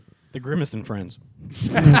The Grimace and Friends.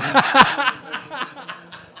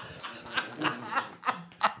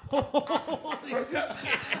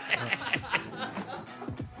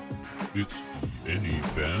 It's the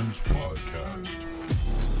AnyFans podcast.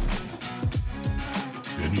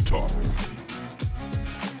 Any topic,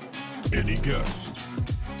 any guest.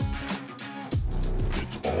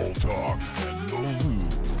 It's all talk and no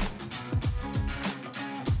lube.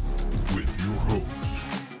 With your hosts,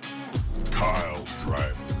 Kyle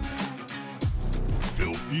Driver,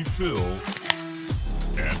 Filthy Phil,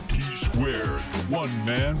 and T-Squared, the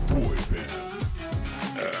one-man boy band.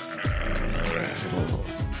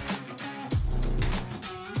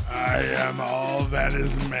 I am all that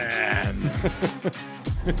is man.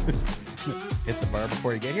 Hit the bar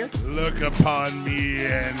before you get here? Look upon me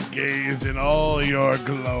and gaze in all your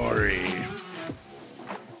glory.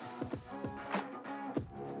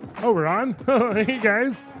 Oh, we're on? Oh, hey,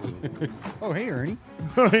 guys. Oh, hey, Ernie.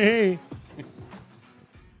 Oh, hey.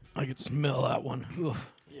 I could smell that one.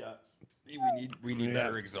 Oof. Yeah. We need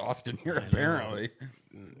better exhaust in here, apparently.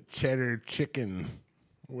 Cheddar chicken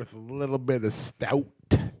with a little bit of stout.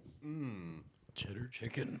 Cheddar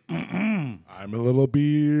chicken. I'm a little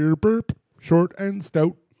beer burp, short and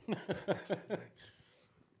stout.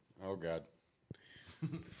 Oh, God.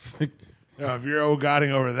 Now, if you're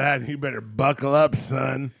old-godding over that, you better buckle up,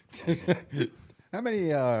 son. How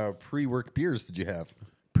many pre-work beers did you have?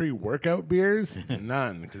 Pre-workout beers?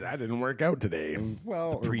 None, because I didn't work out today.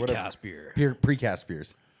 Well, Precast beer. Precast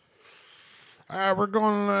beers.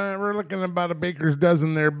 We're looking at about a baker's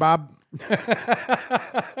dozen there, Bob.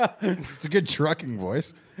 It's a good trucking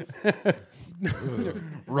voice.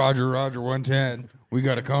 Roger, 110. We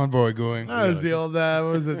got a convoy going. That was the old,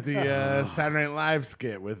 was it the Saturday Night Live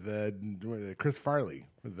skit with Chris Farley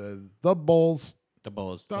with the Bulls. The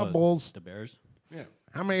Bulls. The Bulls. The Bears. Yeah.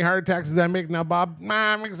 How many heart attacks does that make now, Bob?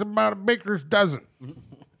 It makes about a baker's dozen.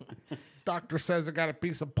 Doctor says I got a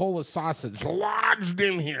piece of Polish sausage lodged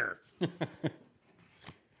in here.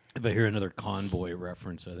 If I hear another convoy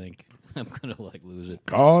reference, I think I'm going to lose it.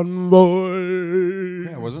 Convoy.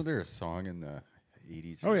 Yeah, wasn't there a song in the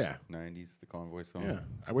 80s? Oh, yeah. 90s, the convoy song? Yeah.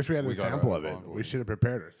 I wish we had a got sample a of it. convoy. We should have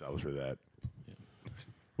prepared ourselves for that. Yeah.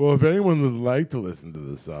 Well, if anyone would like to listen to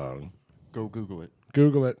the song, Go Google it.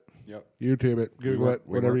 Google it. Yep. YouTube it. Google it.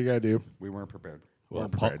 Whatever you got to do. We weren't prepared. Well,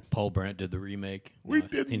 Weren't prepared. Paul Brandt did the remake. We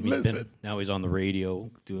didn't listen. Now he's on the radio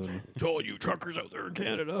doing, to all you truckers out there in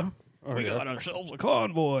Canada, we got ourselves a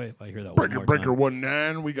convoy. If I hear that Breaker, one more breaker, time.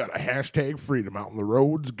 19. We got a hashtag freedom out on the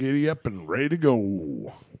roads. Giddy up and ready to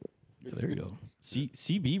go. There you go.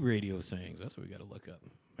 CB radio sayings. That's what we got to look up.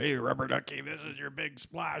 Hey, Rubber Ducky, this is your big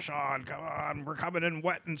splash on. Come on, we're coming in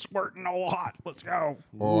wet and squirting all hot. Let's go.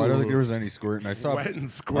 Oh, I don't think there was any squirting. I saw Wet and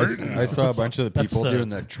squirting. I saw a bunch of the people That's, doing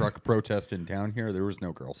the truck protest in town here. There was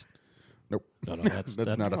no girls. Nope. No, that's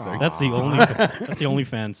not a thing. That's the only. That's the only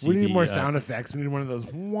fan. CB, We need more sound effects. We need one of those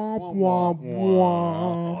womp, womp, womp.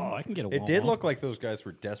 Oh, I can get a. It did look like those guys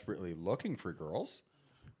were desperately looking for girls.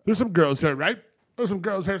 There's some girls here, right? There's some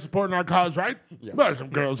girls here supporting our cause, right? Yeah. There's some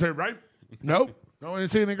girls here, right? Nope. No one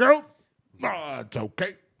see any girl? Oh, it's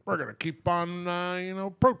okay. We're going to keep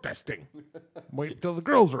on, protesting. Wait till the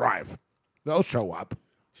girls arrive. They'll show up.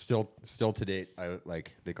 Still to date, I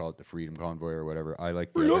like they call it the Freedom Convoy or whatever. I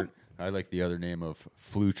like the other name of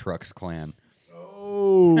Flu Trucks Clan.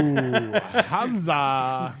 Oh,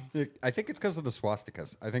 Hansa. I think it's because of the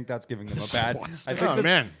swastikas. I think that's giving them a bad. I think Oh,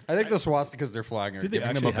 man. I think the swastikas they're flying are Did they giving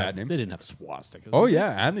them actually a bad have? name. They didn't have swastikas. Oh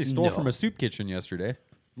yeah, and they stole No. from a soup kitchen yesterday.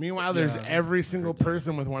 Meanwhile, there's every single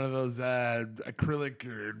person with one of those acrylic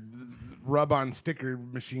or rub-on sticker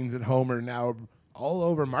machines at home are now all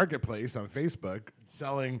over Marketplace on Facebook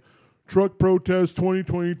selling truck protest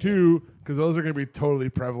 2022 because those are going to be totally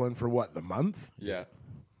prevalent for the month? Yeah.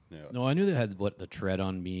 No, I knew they had the tread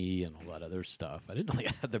on me and all that other stuff. I didn't know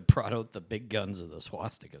they brought out the big guns of the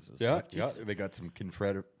swastikas and Yeah, stuff. yeah. Jeez. They got some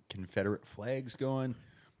Confederate flags going.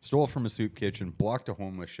 Stole from a soup kitchen. Blocked a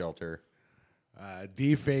homeless shelter.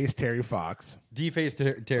 Defaced Terry Fox. Defaced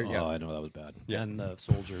Terry. Oh, Yeah, I know that was bad. Yeah. And the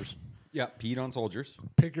soldiers. yeah. Peed on soldiers.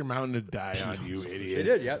 Pick your mountain to die on, you They idiots.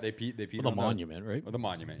 did. Yeah, they peed. Well, the on monument, right? The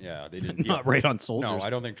monument. Yeah, they didn't. Not right on soldiers. No, I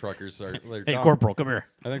don't think truckers are. They're Hey, dumb. Corporal, come here.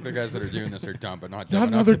 I think the guys that are doing this are dumb, but not dumb Not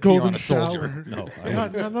enough another to pee on golden a soldier. shower. No,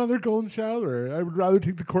 Not another golden shower. I would rather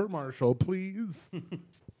take the court-martial, please.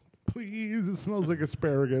 Please. It smells like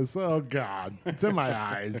asparagus. Oh, God. It's in my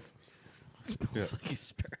eyes. It's like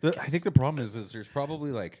asparagus. I think the problem is there's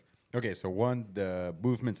probably like okay, so one, the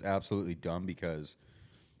movement's absolutely dumb because,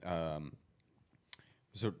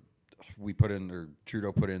 so we put in or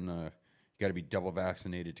Trudeau put in the you got to be double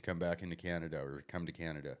vaccinated to come back into Canada or come to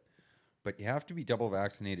Canada. but you have to be double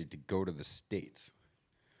vaccinated to go to the States.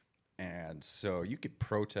 And so you could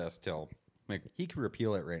protest till, like, he could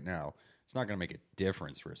repeal it right now. It's not going to make a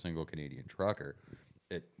difference for a single Canadian trucker.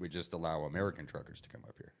 It would just allow American truckers to come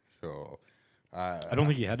up here. So I don't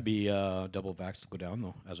think you had to be double vaxxed to go down,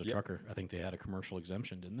 though, as a trucker. I think they had a commercial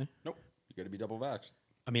exemption, didn't they? nope, you got to be double vaxxed.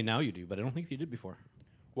 I mean, now you do, but I don't think you did before.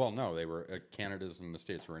 Well, no, they were Canada's and the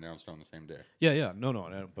States were announced on the same day. Yeah.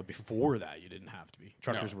 No. But before that, you didn't have to be.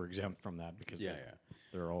 Truckers were exempt from that because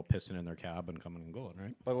they're all pissing in their cab and coming and going,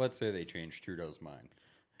 right? But let's say they changed Trudeau's mind.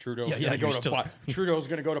 Trudeau's Yeah, going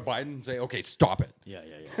to go to Biden and say, "Okay, stop it."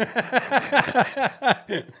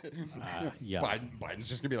 Yeah. Biden's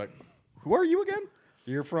just going to be like, "Who are you again?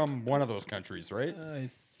 You're from one of those countries, right?" I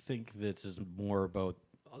think this is more about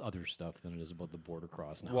other stuff than it is about the border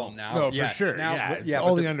cross now. Well, now, No, for sure. Now, It's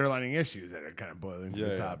all the underlining issues that are kind of boiling to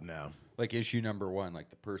the top now. Like issue number one, like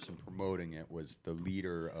the person promoting it was the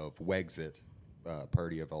leader of Wexit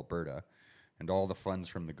Party of Alberta. And all the funds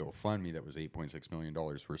from the GoFundMe, that was $8.6 million,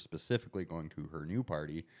 were specifically going to her new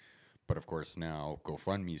party. But of course, now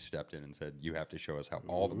GoFundMe stepped in and said, you have to show us how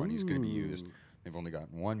all the money is going to be used. They've only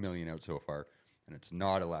gotten $1 million out so far, and it's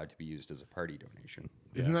not allowed to be used as a party donation.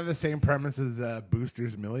 Isn't that the same premise as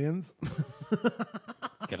Boosters Millions?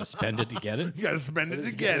 Got to spend it to get it. You got to spend it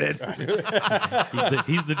to get it.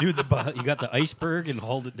 He's the dude that you got the iceberg and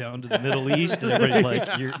hauled it down to the Middle East, and everybody's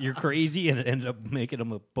like, "You're crazy," and it ended up making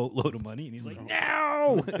him a boatload of money. And he's like,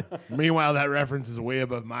 "No." Meanwhile, that reference is way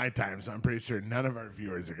above my time, so I'm pretty sure none of our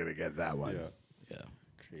viewers are going to get that one. Yeah.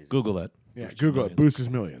 Crazy. Google that. Yeah, Boosters Google it. Millions. Boosters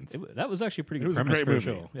Millions. That was actually a pretty It good was a premise great for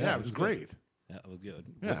a movie. show. Yeah, it was good. great. Yeah, it was good.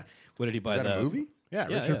 Yeah. What did he buy? Is that a movie? Yeah,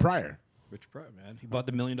 Yeah, Richard yeah. Pryor. Rich Pryor, man. He bought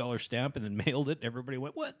the $1 million stamp and then mailed it. Everybody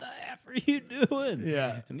went, "What the F are you doing?"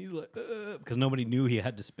 Yeah. And he's like, because nobody knew he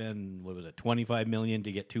had to spend, what was it, $25 million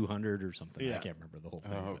to get 200 or something. Yeah. I can't remember the whole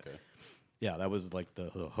thing. Oh, but okay. yeah, that was like the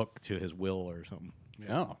hook to his will or something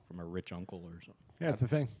Yeah. from a rich uncle or something. Yeah, it's a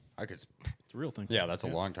thing. I could. It's a real thing. Yeah, that's a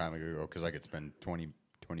long time ago because I could spend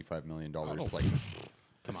 $25 million like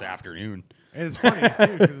this afternoon. And it's funny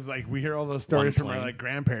too because like we hear all those stories from our plane. like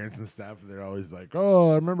grandparents and stuff. They're always like,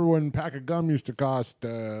 "Oh, I remember when a pack of gum used to cost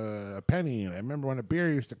a penny, and I remember when a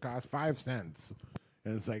beer used to cost 5 cents."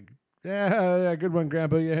 And it's like, yeah, good one,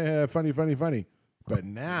 Grandpa. Yeah, funny. But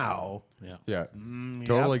now, Yeah,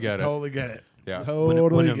 totally get it. Totally get it. Yeah.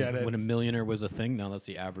 Totally get it. When a millionaire was a thing, now that's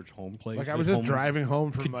the average home place. Like I was just driving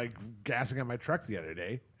home from like gassing up my truck the other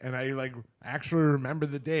day, and I like actually remember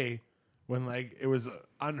the day when like it was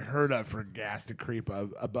unheard of for gas to creep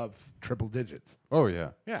above triple digits. Oh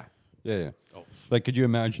yeah. Yeah. Yeah. Oh. Like, could you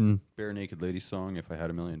imagine Bare Naked Lady song, "If I Had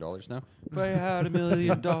 $1 Million Now"? If I had $1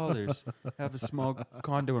 million, have a small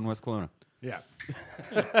condo in West Kelowna. Yeah.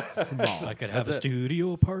 I could have a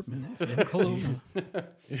studio apartment in Kelowna.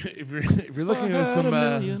 if you're looking at some $1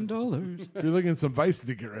 million. if you're looking at some vices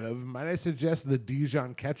to get rid of, might I suggest the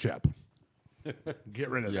Dijon ketchup? Get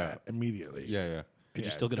rid of that immediately. Yeah. Could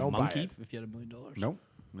you still get a don't buy monkey it. if you had $1 million?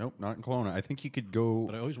 Nope, not in Kelowna. I think you could go.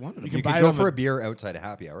 But I always wanted a can You monkey. buy could it go on for the- a beer outside of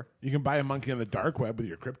happy hour. You can buy a monkey on the dark web with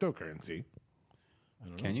your cryptocurrency.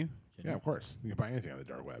 Can you? Yeah, of course. You can buy anything on the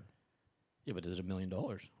dark web. Yeah, but is it $1 million?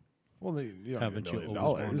 Well, you don't Haven't need you $1 million.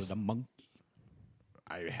 always wanted a monkey?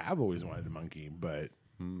 I have always wanted a monkey, but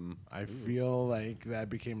I feel like that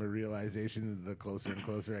became a realization the closer and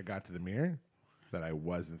closer I got to the mirror that I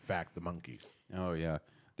was, in fact, the monkey. Oh yeah.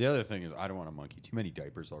 The other thing is, I don't want a monkey. Too many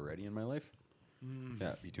diapers already in my life.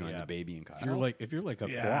 Yeah, between the baby and Kyle. If you're like a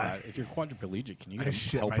if you're quadriplegic, can you I get a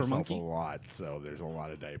shit helper myself monkey? a lot, so there's a lot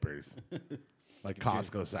of diapers. Like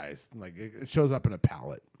Costco size. Like it shows up in a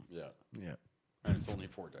pallet. Yeah, Yeah. and it's only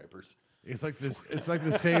 4 diapers. It's like this. It's like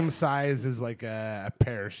the same size as like a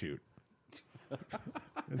parachute.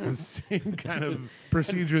 It's the same kind of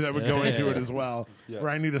procedure that would go into it as well. Yeah. Where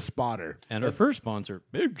I need a spotter. And our first sponsor,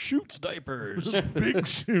 Big Shoots Diapers. Big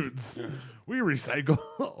shoots. We recycle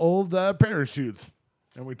old parachutes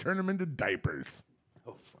and we turn them into diapers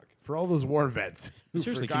Oh fuck. for all those war vets. Who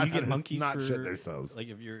Seriously, forgot can you how get to monkeys not for shit themselves? like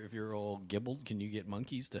if you're all gibbled? Can you get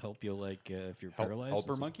monkeys to help you like if you're paralyzed?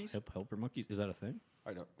 helper and stuff? monkeys? Helper monkeys? Is that a thing?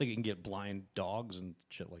 I don't. I think you can get blind dogs and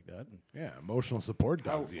shit like that. Yeah, emotional support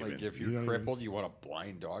How, dogs. even. like if You you're don't crippled, you want a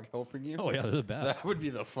blind dog helping you? Oh yeah, they're the best. That would be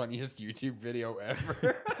the funniest YouTube video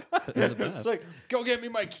ever. They're the It's best. like, go get me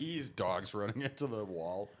my keys. Dogs running into the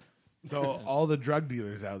wall. So all the drug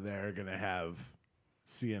dealers out there are gonna have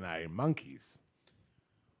CNI monkeys.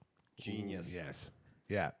 Genius. Yes.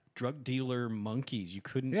 Yeah. Drug dealer monkeys. You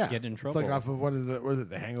couldn't Yeah. get in trouble. It's like off of what is it? Was it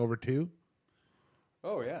The Hangover 2?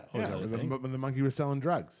 Oh yeah. Oh, is that a thing? when the monkey was selling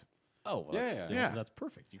drugs. Oh, well, Yeah, that's, yeah. Yeah. That's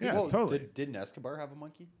perfect. You Yeah. can Well, totally. Didn't Escobar have a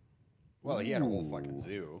monkey? Well, he had a whole fucking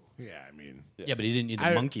zoo. Yeah, I mean, Yeah, but he didn't need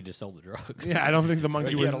the monkey to sell the drugs. yeah, I don't think the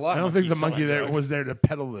monkey He was. had a lot I of don't think the monkeys monkey selling there drugs. was there to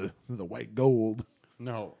peddle the white gold.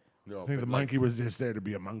 No. I think the monkey was just there to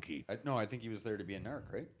be a monkey. I think he was there to be a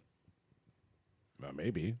narc, right? Well,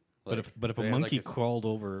 maybe. But if they a had, monkey like, crawled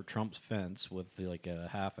over Trump's fence with like a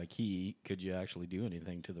half a key, could you actually do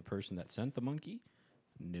anything to the person that sent the monkey?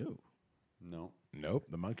 No. Nope,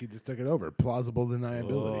 the monkey just took it over. Plausible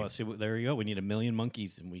deniability. Oh, see, there you go. We need 1 million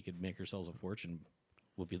monkeys, and we could make ourselves a fortune.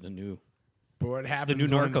 We'll be the new But what happens?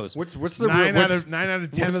 new when Narcos. What's the nine what's, out of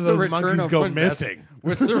 10 what's of the those return monkeys of go one missing?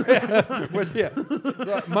 What's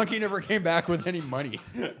the monkey never came back with any money.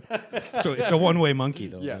 So it's a one-way monkey,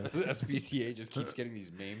 though. Yeah, the SPCA just keeps getting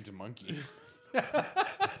these maimed monkeys.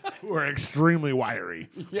 Who are extremely wiry.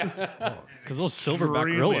 Because those silverback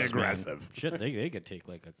Extremely gorillas, aggressive. man, shit, they could take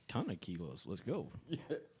like a ton of kilos. Let's go.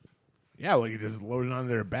 Yeah, well, you just load it on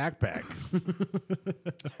their backpack.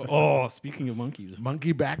 Oh, speaking of monkeys.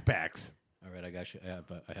 Monkey backpacks. All right, I got you.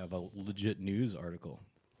 I have a legit news article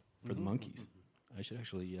for the monkeys. I should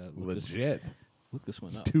actually look this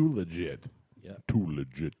one up. Too legit. Yeah. Too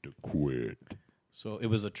legit to quit. So it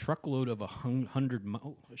was a truckload of 100.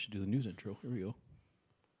 Oh, I should do the news intro. Here we go.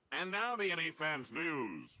 And now the AnyFans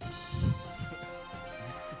news.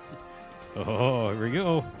 Oh, here we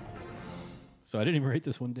go. So I didn't even write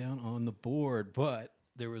this one down on the board, but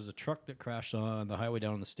there was a truck that crashed on the highway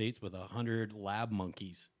down in the States with 100 lab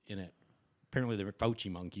monkeys in it. Apparently they were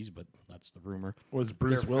Fauci monkeys, but that's the rumor. Was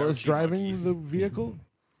Bruce They're Willis Fauci driving monkeys. the vehicle?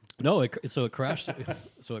 No, it crashed.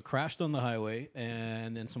 So it crashed on the highway,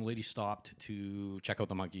 and then some lady stopped to check out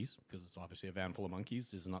the monkeys because it's obviously a van full of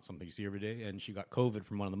monkeys. This is not something you see every day, and she got COVID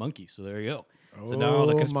from one of the monkeys. So there you go. So now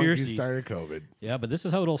the conspiracy monkey started COVID. Yeah, but this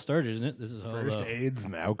is how it all started, isn't it? This is how First AIDS,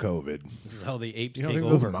 now COVID. this is how the apes You don't take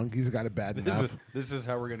think over. those monkeys got it bad enough? This is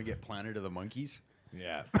how we're gonna get Planet of the Monkeys.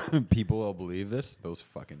 Yeah. People will believe this. Those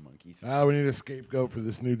fucking monkeys. We need a scapegoat for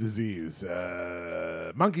this new disease.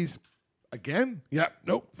 Monkeys. Again? Yeah.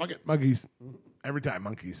 Nope. Fuck it. Monkeys. Every time,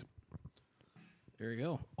 monkeys. There you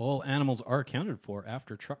go. All animals are accounted for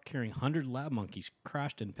after truck carrying 100 lab monkeys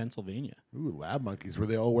crashed in Pennsylvania. Ooh, lab monkeys. Were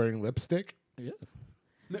they all wearing lipstick? Yeah.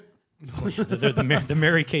 They're the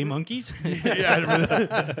Mary Kay monkeys.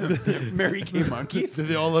 Yeah. Mary Kay monkeys. Did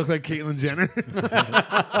they all look like Caitlyn Jenner?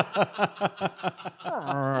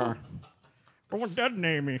 Don't dead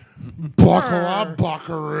name me. Buckle up,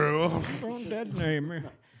 buckaroo. Don't dead name me.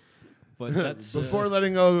 But that's Before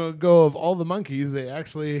letting go of all the monkeys, they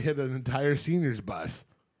actually hit an entire seniors bus.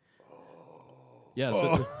 yeah.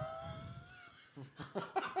 So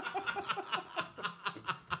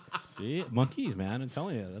see, monkeys, man. I'm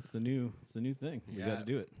telling you, that's the new thing. We got to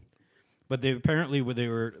do it. But they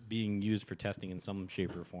were being used for testing in some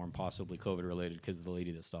shape or form, possibly COVID related, because the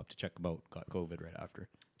lady that stopped to check them out got COVID right after.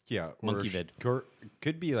 Yeah, Monkey vid.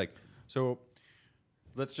 Could be like, so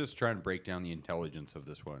let's just try and break down the intelligence of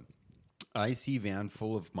this one. I see van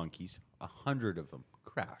full of monkeys, 100 of them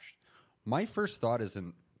crashed. My first thought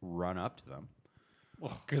isn't run up to them,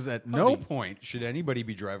 because at no point should anybody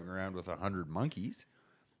be driving around with 100 monkeys.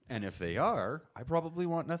 And if they are, I probably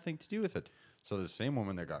want nothing to do with it. So the same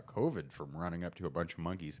woman that got COVID from running up to a bunch of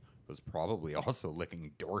monkeys was probably also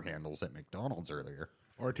licking door handles at McDonald's earlier.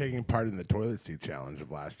 Or taking part in the toilet seat challenge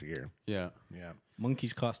of last year. Yeah. Yeah.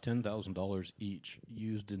 Monkeys cost $10,000 each,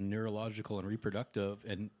 used in neurological and reproductive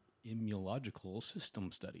and immunological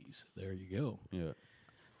system studies. There you go. Yeah.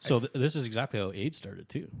 So this is exactly how AIDS started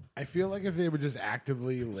too. I feel like if they would just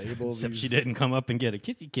actively label Except these... she didn't come up and get a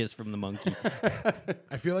kissy kiss from the monkey.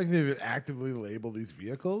 I feel like they would actively label these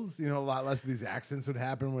vehicles. You know, a lot less of these accidents would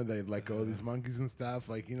happen where they'd let go of these monkeys and stuff.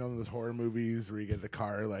 Like, you know, in those horror movies where you get the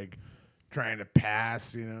car, like, trying to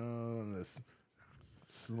pass, you know, on this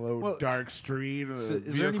slow, dark street. And so the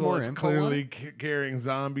is there any vehicle more is info on clearly it? carrying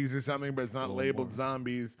zombies or something, but it's not labeled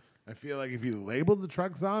zombies. I feel like if you labeled the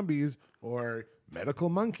truck zombies or medical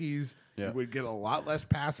monkeys, you would get a lot less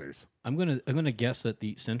passers. I'm gonna guess that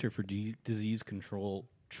the Center for Disease Control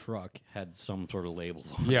truck had some sort of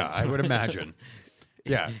labels on it. Yeah, I would imagine.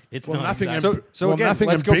 Yeah. It's Well, not nothing exactly- So again, nothing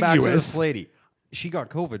let's go back to ambiguous. this lady. She got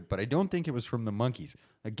COVID, but I don't think it was from the monkeys.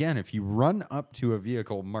 Again, if you run up to a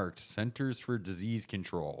vehicle marked Centers for Disease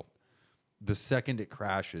Control, the second it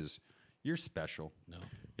crashes, you're special. No.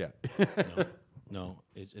 Yeah. No,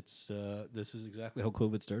 it's this is exactly how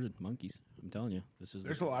COVID started. Monkeys. I'm telling you,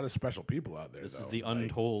 There's a lot of special people out there, this though. is the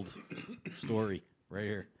untold story right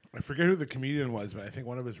here. I forget who the comedian was, but I think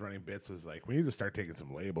one of his running bits was like, we need to start taking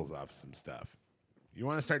some labels off some stuff. You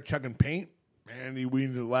want to start chugging paint? Man, we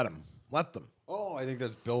need to let them. Let them. Oh, I think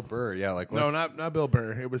that's Bill Burr. Yeah, like No, let's- not Bill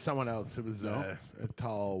Burr. It was someone else. It was a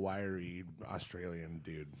tall, wiry Australian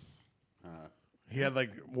dude. He had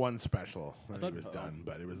like one special when he was done,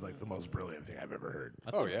 but it was like the most brilliant thing I've ever heard.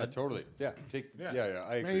 Oh yeah, totally. Yeah,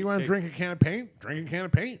 I agree. Man, you want to drink a can of paint? Drink a can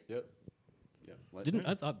of paint. Yep. Yeah.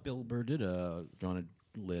 I thought Bill Burr did a drawn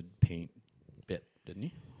a lead paint bit, didn't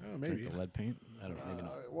he? Oh, maybe. Drink the lead paint. I don't maybe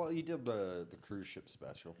not. Well, he did the cruise ship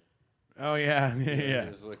special. Oh yeah.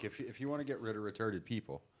 It was like if you want to get rid of retarded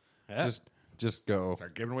people, just go.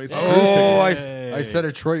 Start giving away. Oh, Hey. I said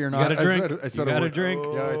it, Troy. You're not. You gotta drink. I said You a gotta word. drink.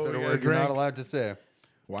 Yeah, I said a Oh, word you you're gotta not drink. allowed to say.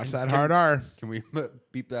 Watch that hard R. Can we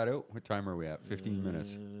beep that out? What time are we at? 15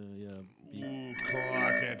 minutes. Ooh,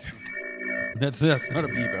 clock it. That's not a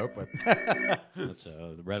beep out, but That's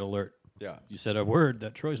the red alert. yeah, You said a word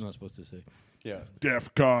that Troy's not supposed to say. yeah.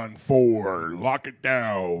 DEFCON 4, lock it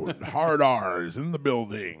down. Hard R's in the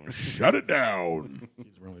building. Shut it down.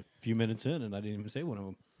 We're only a few minutes in, and I didn't even say one of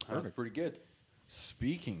them. That's pretty good.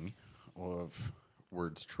 Speaking of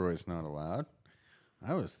words Troy's not allowed,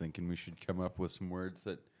 I was thinking we should come up with some words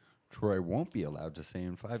that Troy won't be allowed to say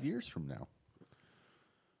in 5 years from now.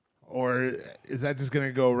 Or is that just going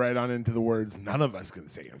to go right on into the words none of us can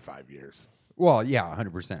say in 5 years? Well, yeah,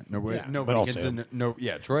 100%. Nobody But I'll can say say 'em. no.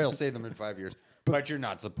 Yeah, Troy will say them in 5 years, but you're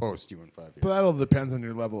not supposed to in 5 years. But that'll depends on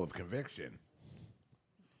your level of conviction.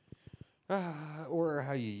 Or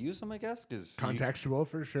how you use them, I guess. Because Contextual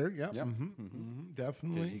for sure. Yep. Yep.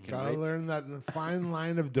 Definitely. you can Gotta write- learn that fine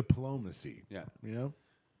line of diplomacy. Yeah. You know?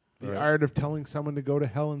 The art of telling someone to go to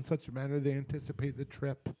hell in such a manner they anticipate the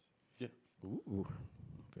trip. Yeah. Ooh,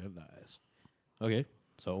 very nice. Okay,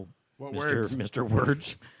 so What Mr. words? Mr.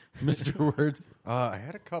 Words. Mr. Words. I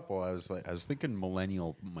had a couple. I was thinking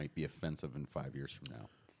millennial might be offensive in 5 years from now.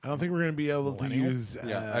 I don't think we're going to be able to Millennial? use.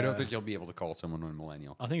 Yeah, I don't think you'll be able to call someone a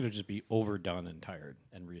millennial. I think it'll just be overdone and tired,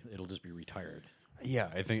 and it'll just be retired. Yeah,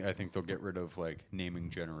 I think they'll get rid of like naming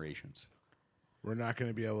generations. We're not going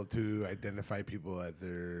to be able to identify people of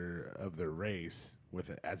their race with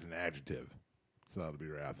it as an adjective. So that'll be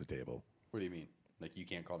right off the table. What do you mean? Like you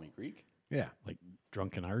can't call me Greek Yeah. Like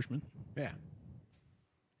drunken Irishman. Yeah.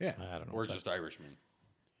 Yeah. I don't know. or if that- just Irishman?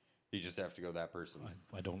 You just have to go that person's.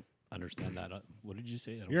 I don't understand that. What did you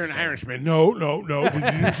say? I don't You're an understand. Irishman. No. Did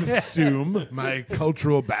you just assume my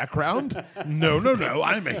cultural background? No.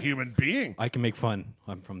 I'm a human being. I can make fun.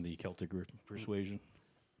 I'm from the Celtic persuasion.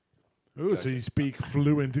 Ooh, so you speak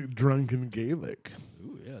fluent drunken Gaelic.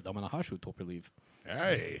 Ooh, yeah. Damanahashu Topperleave.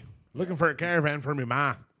 Hey, looking for a caravan for me,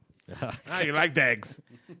 ma. You like dags.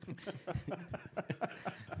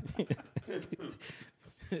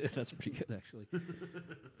 That's pretty good, actually.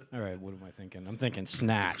 All right, what am I thinking? I'm thinking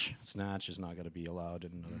snatch. Snatch is not going to be allowed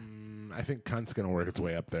in another. I think cunt's going to work its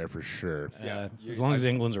way up there for sure. Yeah, as long as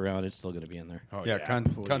England's around, it's still going to be in there. Oh, Yeah,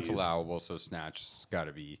 cunt's please. allowable, so snatch's got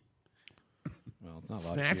to be. Well, it's not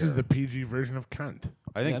allowed. Snatch here. is the PG version of cunt.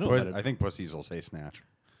 I think I know that. I think pussies will say snatch.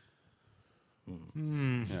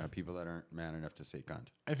 Yeah, people that aren't man enough to say cunt.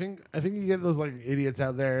 I think you get those like idiots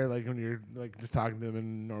out there, like when you're like just talking to them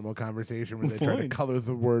in normal conversation, where they try to Fine. color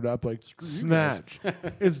the word up like snatch.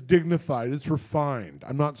 It's dignified. It's refined.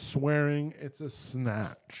 I'm not swearing. It's a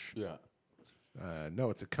snatch. Yeah, No,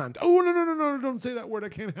 it's a cunt. Oh no! Don't say that word. I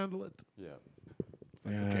can't handle it. yeah.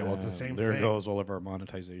 Okay, well it's the same There thing. goes all of our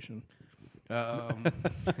monetization.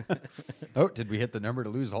 Oh, did we hit the number to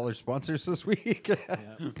lose all our sponsors this week?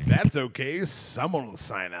 That's okay. Someone will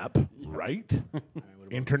sign up, right?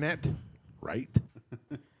 Internet, right?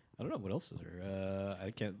 I don't know what else is there.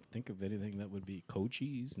 I can't think of anything that would be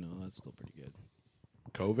Cochise. No, that's still pretty good.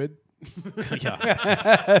 COVID.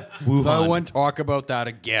 Yeah, No one talk about that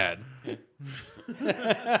again.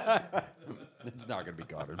 It's not going to be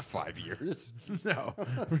gone in 5 years. No,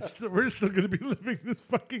 we're still going to be living this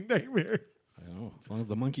fucking nightmare. I know. As long as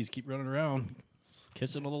the monkeys keep running around,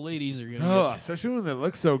 kissing all the ladies, they're Oh, gonna. especially when they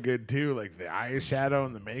look so good too, like the eyeshadow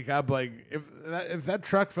and the makeup. Like if that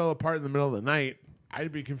truck fell apart in the middle of the night,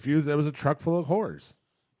 I'd be confused. That was a truck full of whores.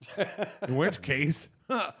 In which case,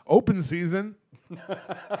 open season.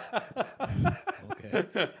 Okay.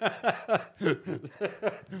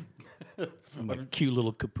 Like cute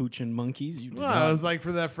little capuchin monkeys. You did Well, not- it was like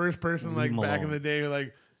for that first person, like Leave 'em back in alone. the day, who,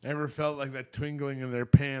 like ever felt like that twinkling in their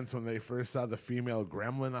pants when they first saw the female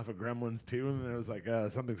gremlin off of Gremlins 2, and it was like,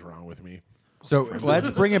 something's wrong with me. So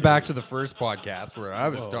let's bring it back to the first podcast where I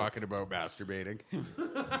was talking about masturbating.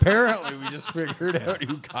 Apparently, we just figured out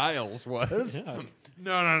who Kyle's was. Yeah.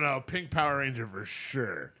 No, Pink Power Ranger for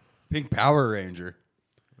sure. Pink Power Ranger.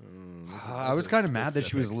 I was kind of mad that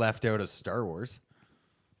she was left out of Star Wars.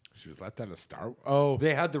 She was left out of Star. Oh,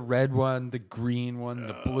 They had the red one, the green one,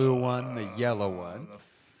 the blue one, the yellow one.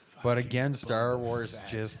 But again, Star Wars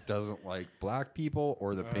just doesn't like black people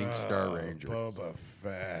or the Pink Star Ranger. Boba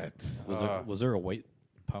Fett. Was there a white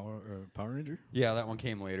Power Ranger? Yeah, that one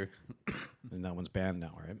came later. And that one's banned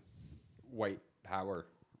now, right? White Power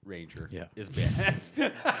Ranger Yeah. is banned.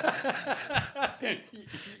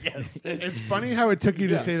 Yes. It's funny how it took you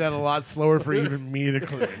to say that a lot slower for even me to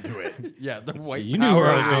clue into it. Yeah, the White You knew Power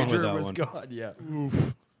where I was going with Ranger that was one. gone. Yeah.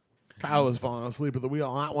 Oof. Kyle was falling asleep at the wheel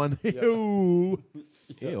on that one. Ooh.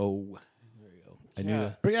 Hey-oh. There you go. I knew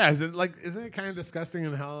that. But yeah, isn't it kind of disgusting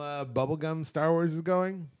in how bubblegum Star Wars is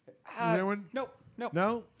going? Anyone? Nope.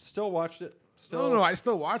 No? Still watched it. Still. No, I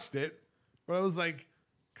still watched it, but I was like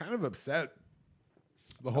kind of upset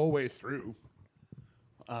the whole way through.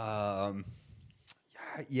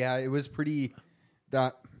 Yeah, it was pretty.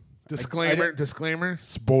 That Disclaimer,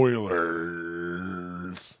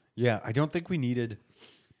 spoilers. Yeah, I don't think we needed.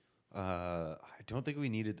 I don't think we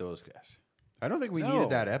needed those guys. I don't think we No. needed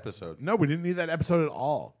that episode. No, we didn't need that episode at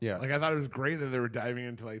all. Yeah. Like I thought it was great that they were diving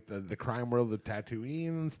into like the crime world of Tatooine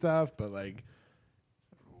and stuff, but like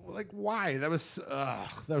why? That was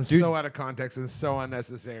so out of context and so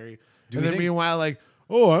unnecessary. And then meanwhile, like,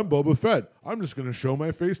 oh, I'm Boba Fett. I'm just going to show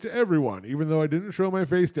my face to everyone, even though I didn't show my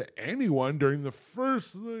face to anyone during the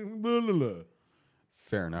first. Blah, blah, blah.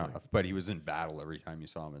 Fair enough, but he was in battle every time you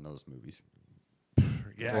saw him in those movies.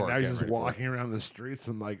 Yeah, Or now he's get just ready for walking around the streets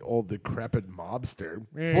and like old decrepit mobster.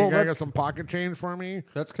 Hey, Well, you that's- got some pocket change for me?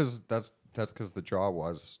 That's because the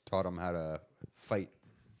Jawas taught him how to fight.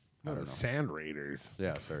 No, the Sand Raiders.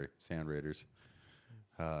 Yeah, sorry, Sand Raiders.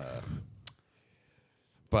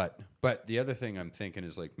 But the other thing I'm thinking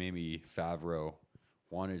is like maybe Favreau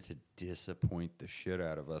wanted to disappoint the shit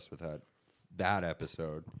out of us with that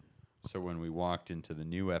episode. So when we walked into the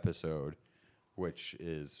new episode, which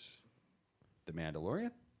is The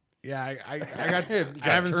Mandalorian. Yeah, I Got haven't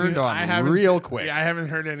turned seen, on I haven't, real quick. Yeah, I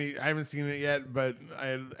haven't seen it yet, but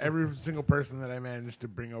every single person that I managed to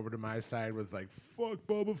bring over to my side was like, "Fuck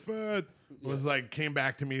Boba Fett." Was like came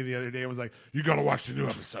back to me the other day and was like, "You gotta watch the new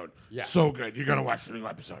episode. Yeah. So good. You gotta watch the new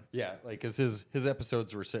episode." Yeah, like because his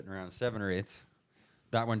episodes were sitting around 7 or 8.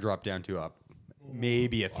 That one dropped down to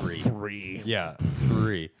maybe a 3. 3. Yeah,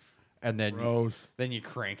 3. And then Gross. you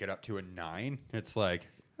crank it up to a 9. It's like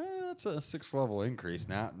that's a 6 level increase.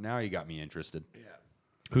 Now you got me interested. Yeah.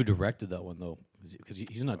 Who directed that one, though? Because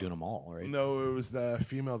he's not doing them all, right? No, it was the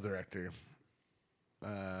female director.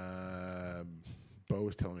 Bo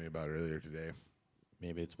was telling me about earlier today.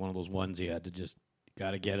 Maybe it's one of those ones he had to just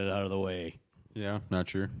got to get it out of the way. Yeah, not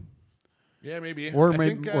sure. Yeah, maybe. Or I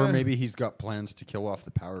maybe think, or maybe he's got plans to kill off the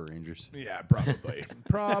Power Rangers. Yeah, probably.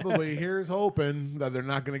 Probably. Here's hoping that they're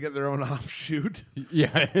not going to get their own offshoot.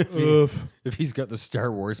 Yeah, Oof. if he's got the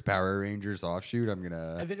Star Wars Power Rangers offshoot, I'm I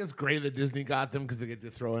gonna. think it's great that Disney got them because they get to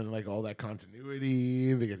throw in like all that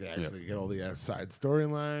continuity. They get to actually get all the side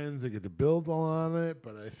storylines. They get to build on it.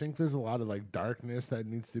 But I think there's a lot of like darkness that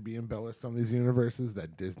needs to be embellished on these universes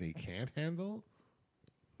that Disney can't handle.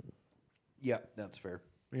 Yeah, that's fair.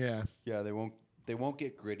 Yeah. Yeah, they won't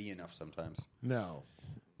get gritty enough sometimes. No.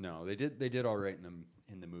 No, they did all right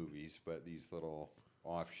in the movies, but these little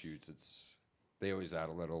offshoots, they always add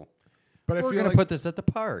a little. But I We're feel gonna like put this at the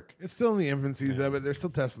park. it's still in the infancies of it. They're still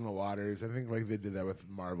testing the waters. I think like they did that with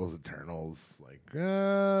Marvel's Eternals. Like,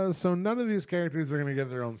 so none of these characters are gonna get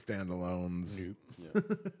their own standalones. Yeah.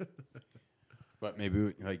 But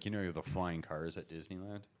maybe the flying cars at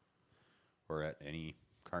Disneyland or at any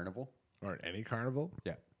carnival. Or at any carnival.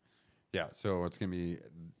 Yeah. Yeah, so it's going to be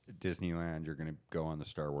Disneyland. You're going to go on the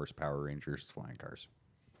Star Wars Power Rangers flying cars.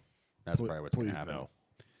 That's probably what's going to happen. No.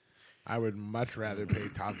 I would much rather pay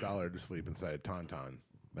top dollar to sleep inside a Tauntaun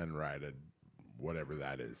than ride a whatever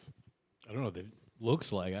that is. I don't know. It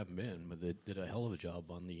looks like I haven't been, but they did a hell of a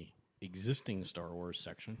job on the existing Star Wars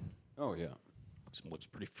section. Oh, yeah. Looks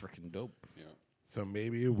pretty freaking dope. Yeah. So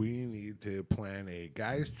maybe we need to plan a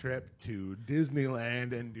guy's trip to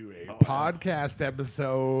Disneyland and do a podcast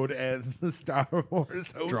episode at the Star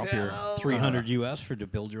Wars Hotel. Drop your $300 US to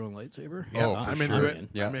build your own lightsaber. Yeah, Oh, for I'm sure. into it.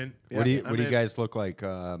 Yeah. I'm in. What do Yeah, you guys look like?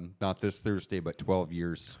 Not this Thursday, but 12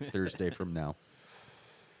 years Thursday from now.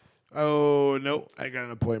 Oh, no. I got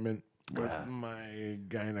an appointment with my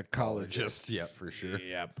gynecologist. Just yeah, for sure.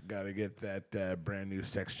 Yep. Got to get that brand new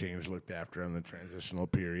sex change looked after on the transitional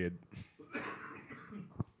period.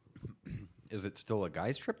 Is it still a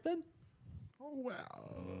guy's trip then? Oh,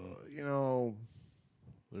 well,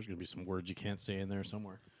 There's going to be some words you can't say in there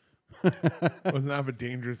somewhere. wasn't that for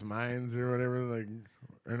Dangerous Minds or whatever? Like,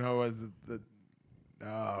 or no, was it it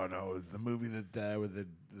was the movie that with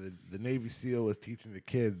the Navy SEAL was teaching the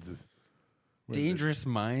kids Dangerous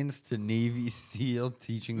Minds to Navy SEAL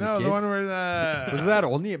teaching the No, kids. the one where the Was that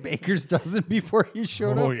only a baker's dozen before you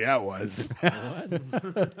showed Oh up? yeah, it was.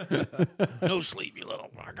 No sleep, you little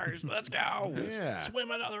fuckers. Let's go. Yeah.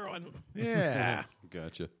 Swim another one. Yeah.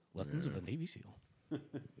 Gotcha. Lessons of a Navy SEAL.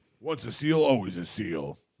 Once a seal, always a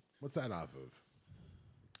seal. What's that off of?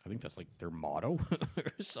 I think that's like their motto or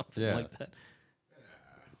something Yeah. like that.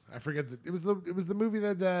 I forget. It was the movie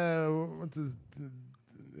that what's his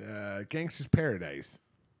Gangster's Paradise.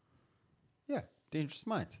 Yeah. Dangerous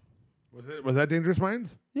Minds. Was that Dangerous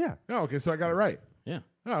Minds? Yeah. Oh, okay. So I got it right. Yeah.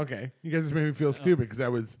 Oh, okay. You guys just made me feel stupid because I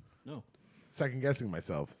was No. second guessing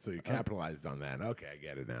myself. So you capitalized on that. Okay, I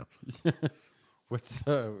get it now. What's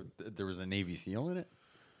there was a Navy SEAL in it?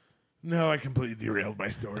 No, I completely derailed my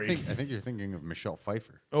story. I think you're thinking of Michelle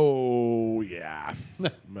Pfeiffer. Oh yeah,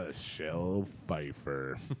 Michelle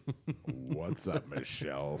Pfeiffer. What's up,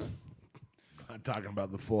 Michelle? Not talking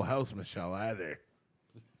about the Full House Michelle either.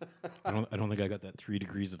 I don't think I got that 3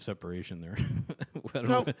 degrees of separation there. I don't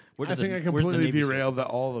No, know. I think I completely derailed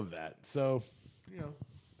all of that. So,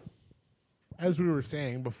 as we were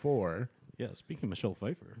saying before Yeah, speaking of Michelle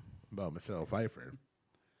Pfeiffer, about Michelle Pfeiffer,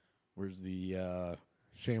 where's the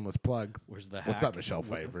shameless plug. where's the What's hack? up, Michelle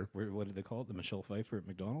Pfeiffer? What do they call it? The Michelle Pfeiffer at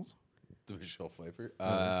McDonald's? The Michelle Pfeiffer?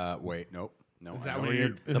 Wait, nope. No. Is I that know when what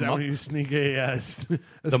you you're- when you sneak a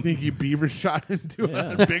sneaky beaver shot into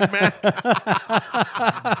Yeah. a Big Mac?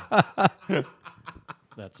 Oh,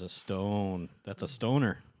 That's a stone. That's a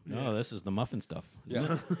stoner. No, this is the muffin stuff. Isn't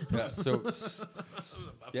Yeah. it? Yeah. So,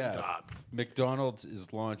 yeah. Tops. McDonald's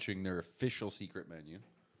is launching their official secret menu.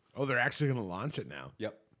 Oh, they're actually going to launch it now.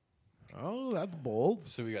 Yep. Oh, that's bold.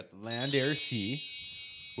 So we got the Land Air Sea,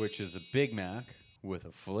 which is a Big Mac with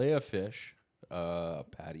a filet of fish,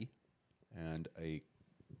 patty, and a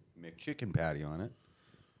McChicken patty on it.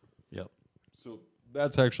 Yep. So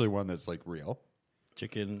that's actually one that's like real.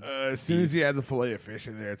 Chicken. As soon as you add the fillet of fish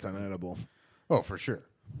in there, it's unedible. Oh, for sure.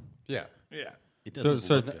 Yeah. Yeah. It doesn't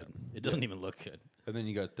so look th- good. It doesn't even look good. And then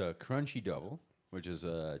you got the Crunchy Double, which is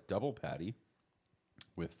a double patty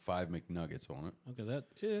with 5 McNuggets on it.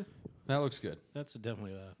 Okay, That looks good. that's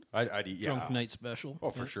definitely a I'd eat drunk night special.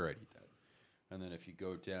 Oh, for Yeah. sure I'd eat that. And then if you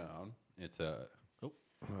go down, it's a... Oh,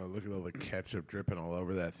 look at all the ketchup dripping all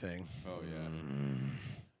over that thing. Oh, yeah.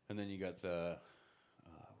 And then you got the...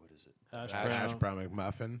 what is it? Hash brown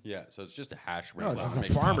McMuffin. Yeah, so it's just a hash No, brown. this is McMuffin.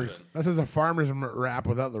 a farmer's. This is a farmer's wrap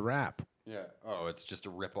without the wrap. Yeah. Oh, it's just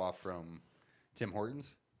a ripoff from Tim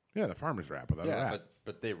Hortons? Yeah, the farmer's wrap without a Yeah, wrap.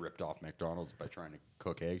 but they ripped off McDonald's by trying to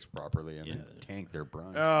cook eggs properly and then tank their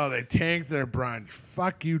brunch. Oh, they tanked their brunch.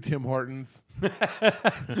 Fuck you, Tim Hortons.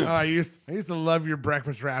 I used to love your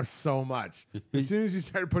breakfast wraps so much. As soon as you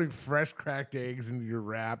started putting fresh cracked eggs into your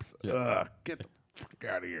wraps, get the fuck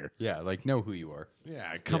out of here. Yeah, like know who you are.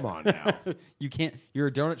 Yeah, come on now. You can't. You're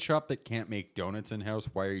a donut shop that can't make donuts in house.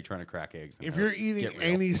 Why are you trying to crack eggs? If you're eating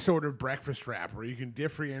any sort of breakfast wrap where you can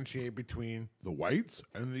differentiate between the whites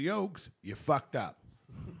and the yolks, you fucked up.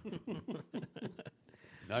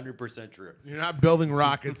 100% true. You're not building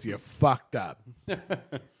rockets, you fucked up. I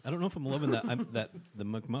don't know if I'm loving that. That the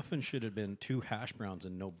McMuffin should have been 2 hash browns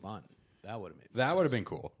and no bun. That would have made That sense. would have been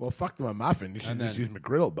cool. Well, fuck the muffin. You should And just then- use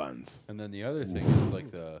McGriddle buns. And then the other thing is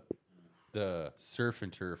like the surf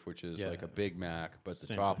and turf, which is Yeah. like a Big Mac, but the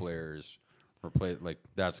Same top thing. layers replace like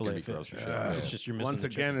that's gonna be Filet gross fish. as shit. Yeah. It's just you're missing Once the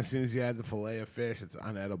again, chicken. as soon as you add the fillet of fish, it's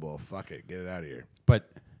unedible. Fuck it. Get it out of here. But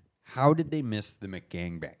how did they miss the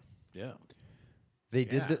McGangbang? Yeah. They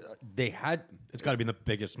did Yeah. they had It's got to be the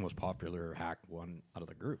biggest, most popular hack one out of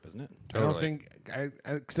the group, isn't it? I don't think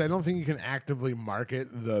because I don't think you can actively market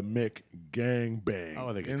the McGangbang.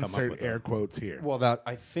 Oh, they could come up Insert with air that. quotes here. well that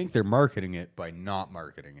I think they're marketing it by not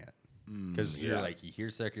marketing it. Because yeah. you're like you hear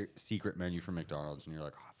secret menu from McDonald's and you're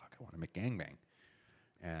like, oh fuck, I want a McGangbang.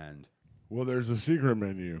 And Well, there's a secret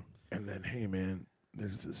menu, and then hey man,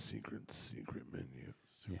 there's a secret menu.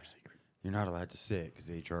 Super secret. you're not allowed to say it because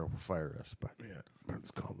HR will fire us. But Yeah,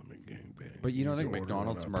 it's called the McGangbang. But you don't think can order one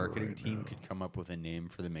McDonald's up marketing right team now. could come up with a name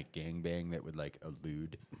for the McGangbang that would like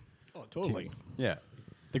allude? Oh, totally. Yeah.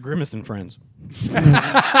 The Grimace and Friends.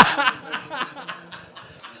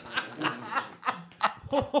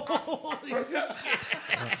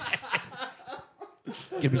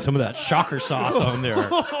 Give me some of that shocker sauce on there.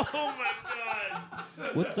 Oh my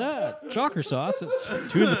god! What's that? Shocker sauce. It's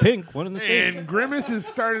 2 in the pink, 1 in the steak. And Grimace has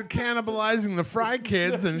started cannibalizing the Fry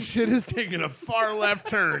Kids, and shit has taken a far left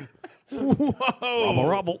turn. Whoa!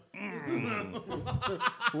 Rubble.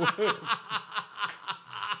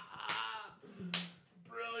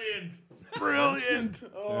 Brilliant!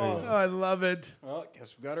 Oh, I love it. Well, I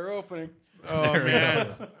guess we got our opening. Oh man!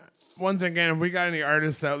 once again, if we got any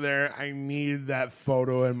artists out there, I need that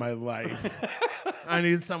photo in my life. I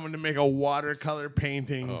need someone to make a watercolor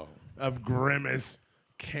painting of Grimace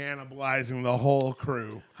cannibalizing the whole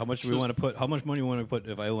crew. How much do we want to put? How much money we want to put?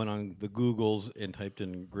 If I went on the Googles and typed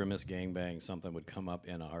in Grimace Gangbang, something would come up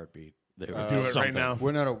in a heartbeat. They would Do it right now.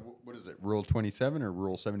 We're not what is it? Rule 27 or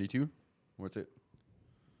Rule 72? What's it?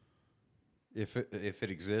 If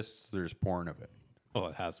it exists, there's porn of it. Oh,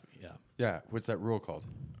 it has to be. Yeah. Yeah. What's that rule called?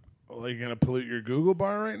 Well, are you gonna pollute your Google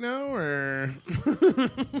bar right now, or?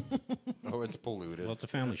 Oh, it's polluted. Well, it's a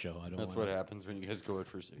family show. I don't. That's what happens when you guys go out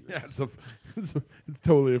for cigarettes. Yeah, it's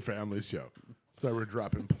totally a family show. So we're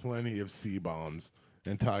dropping plenty of C-bombs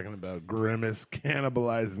and talking about Grimace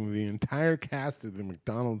cannibalizing the entire cast of the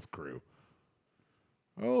McDonald's crew.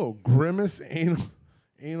 Oh, Grimace anal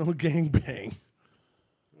gangbang.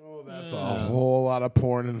 Oh, that's a whole lot of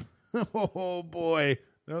porn. Oh boy,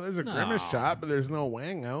 no, there's a Grimace shot, but there's no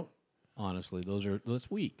Wang out. Honestly, that's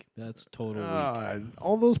weak. That's totally weak.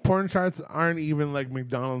 All those porn shots aren't even like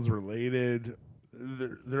McDonald's related.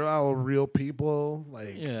 They're all real people.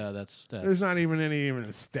 Like, Yeah, that's there's not even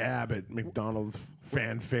a stab at McDonald's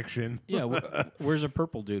fan fiction. Yeah, where's a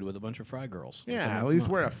purple dude with a bunch of fry girls? Yeah, at least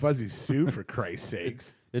wear a fuzzy suit for Christ's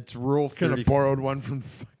sakes. It's Rule Could 30. have borrowed one from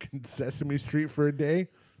fucking Sesame Street for a day.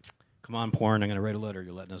 Come on, porn. I'm going to write a letter.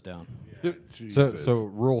 You're letting us down. So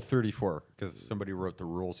Rule 34, because somebody wrote the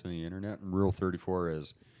rules on the internet, and Rule 34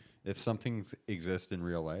 is if something exists in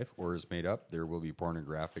real life or is made up, there will be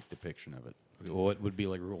pornographic depiction of it. Well, it would be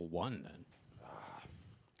like Rule 1 then.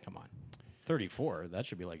 Come on. 34, that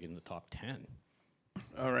should be like in the top 10.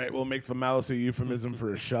 All right, we'll make the mouse a euphemism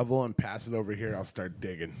for a shovel and pass it over here. I'll start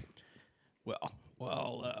digging. Well,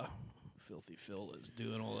 Filthy Phil is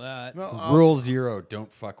doing all that. Rule 0,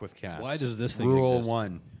 don't fuck with cats. Why does this thing Rule exist?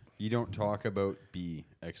 1, you don't talk about B,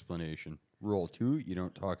 explanation. Rule 2, you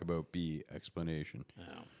don't talk about B, explanation.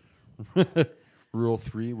 Oh. Rule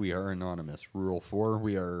 3, we are anonymous. Rule 4,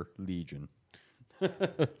 we are legion.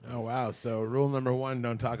 Oh, wow. So rule number 1,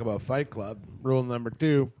 don't talk about Fight Club. Rule number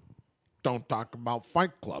 2, don't talk about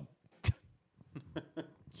Fight Club.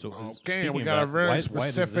 So Okay, we got a very why does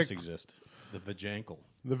this specific- exist? The vajankle.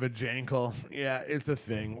 The vajankle. Yeah, it's a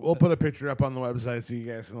thing. We'll put a picture up on the website so you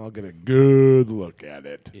guys can all get a good look at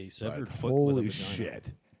it. A severed But foot with a holy vagina.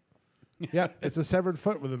 shit. Yeah, it's a severed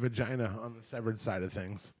foot with a vagina on the severed side of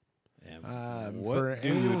things. And for what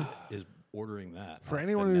dude is ordering that? For off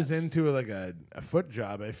anyone the who's net? into like a foot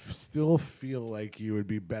job, I still feel like you would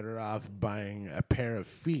be better off buying a pair of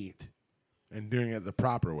feet and doing it the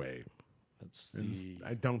proper way. That's And the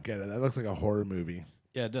I don't get it. That looks like a horror movie.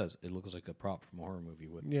 yeah, it does. It looks like a prop from a horror movie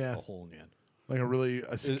with Yeah. a hole in the end. Like a really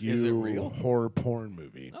askew is it real? horror porn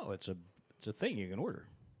movie. No, it's a thing you can order.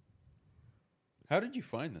 How did you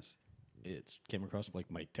find this? It came across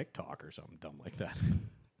like my TikTok or something dumb like that.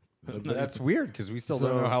 That's weird because we still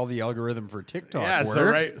don't know how the algorithm for TikTok Yeah,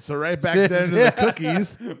 works. so right back then to the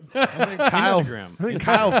cookies. I think Instagram.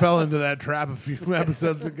 Kyle fell into that trap a few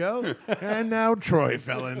episodes ago, and now Troy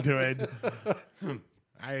fell into it.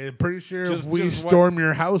 I'm pretty sure if we storm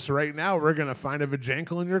your house right now, we're gonna find a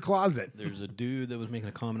vajankle in your closet. There's a dude that was making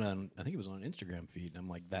a comment on, I think it was on an Instagram feed, and I'm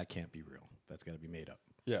like, that can't be real. That's got to be made up.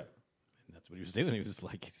 Yeah. And that's what he was doing. He was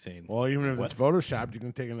like saying, Well, even if it's photoshopped, you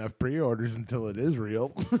can take enough pre-orders until it is real.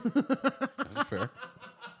 That's fair.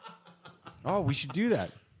 Oh, we should do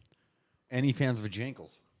that. AnyFans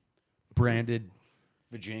vajankles. Branded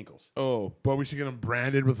vajankles. Oh, but we should get them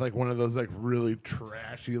branded with like one of those like really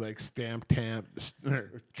trashy like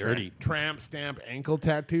Dirty. tramp stamp ankle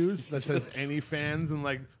tattoos that says AnyFans and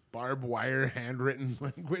like barbed wire handwritten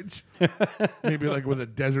language. Maybe like with a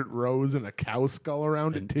desert rose and a cow skull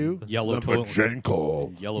around it too. yellow The toe-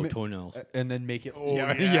 vajankle. yellow toenails. And then make it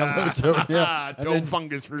yeah. yellow toe. Yeah. And Toe then-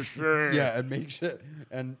 fungus for sure. yeah, and make sure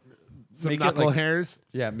and Some make it knuckle like, hairs.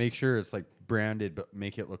 Yeah, make sure it's like branded, but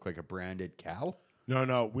make it look like a branded cow.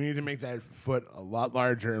 No, we need to make that foot a lot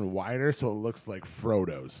larger and wider so it looks like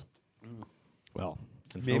Frodo's. Well,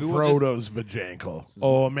 since Maybe So we'll Frodo's vajankle.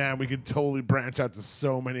 Oh man, we could totally branch out to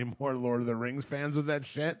so many more Lord of the Rings fans with that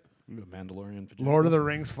shit. Mandalorian vagina. Lord of the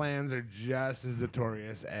Rings fans are just as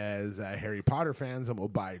notorious as Harry Potter fans and will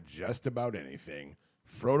buy just about anything.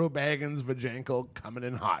 Frodo Baggins vajankle coming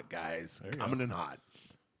in hot, guys. Coming in hot.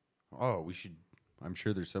 Oh, we should. I'm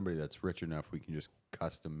sure there's somebody that's rich enough we can just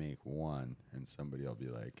custom make one, and somebody will be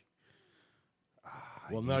like,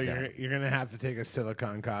 Well, no, you're gonna have to take a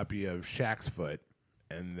silicone copy of Shaq's foot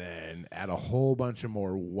and then add a whole bunch of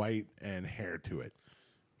more white and hair to it.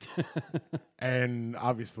 And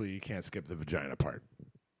obviously, you can't skip the vagina part.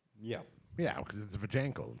 yeah. Yeah, because it's a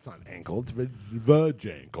vajankle. It's not ankle. It's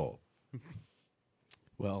vajankle.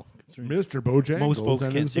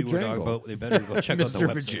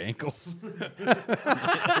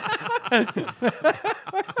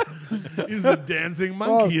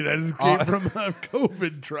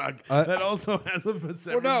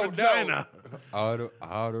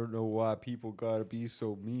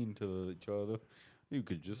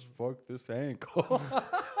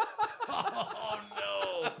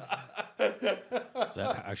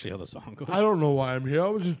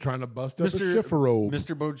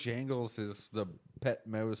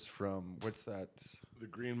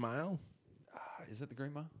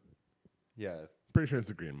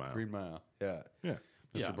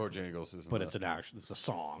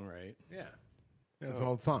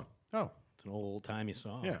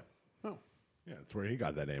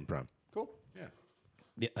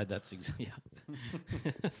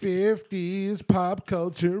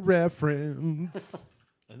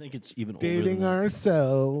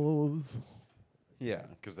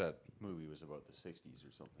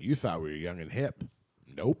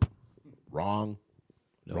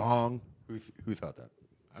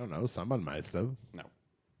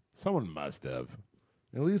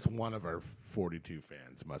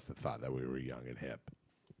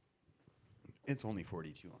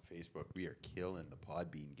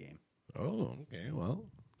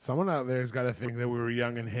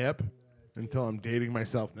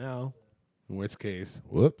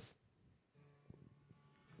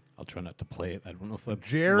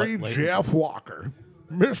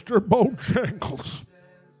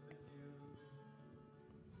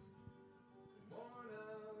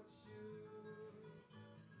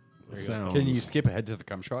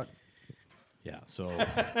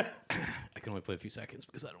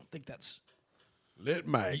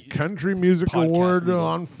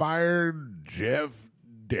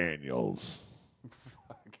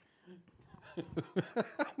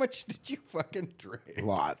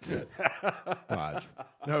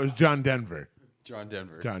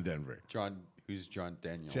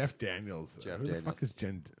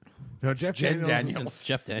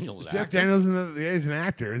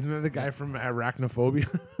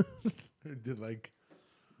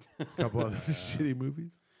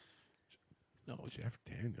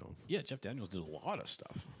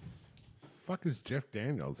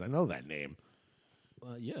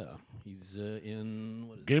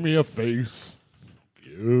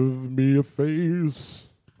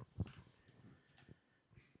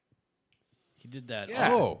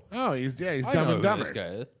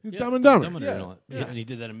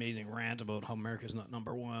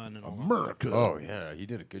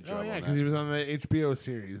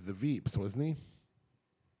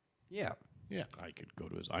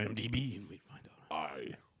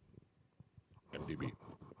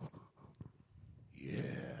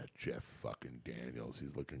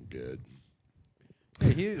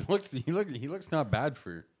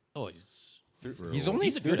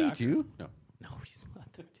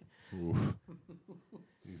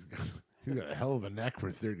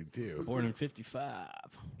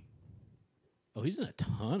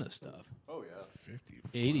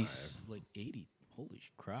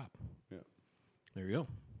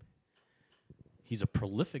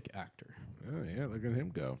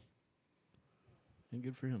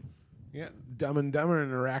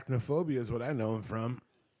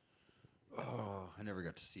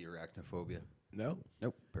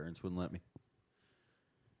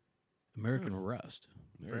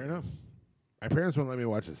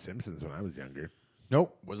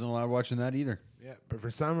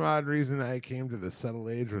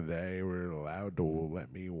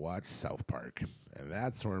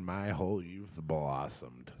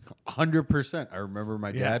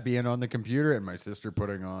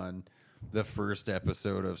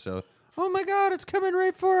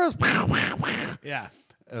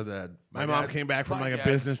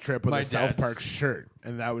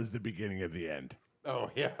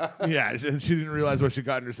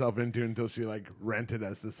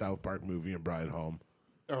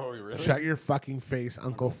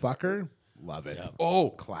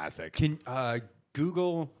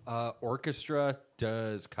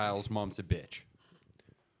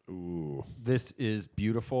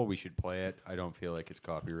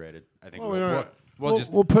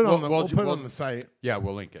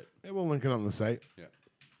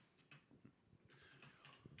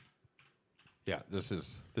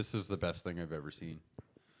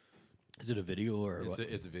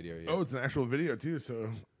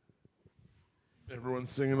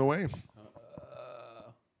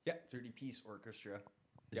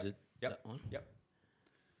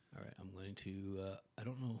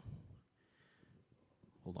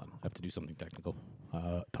 Hold on. I have to do something technical.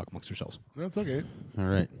 Talk amongst yourselves. That's okay. All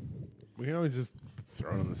right. We can always just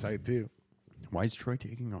throw it on the site too. Why is Troy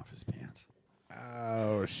taking off his pants?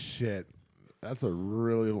 Oh shit, that's a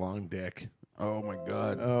really long dick. Oh my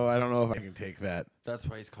god. Oh, I don't know if I can take that. That's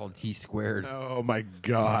why he's called T squared. Oh my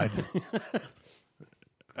god.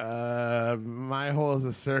 My hole is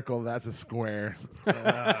a circle. That's a square.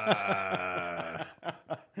 I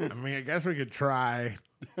mean, I guess we could try.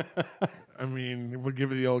 I mean, we'll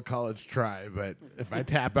give it the old college try, but if I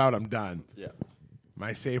tap out, I'm done. Yeah.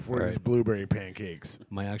 My safe word is right. blueberry pancakes.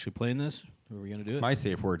 Am I actually playing this? Are we going to do it? My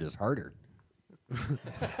safe word is harder.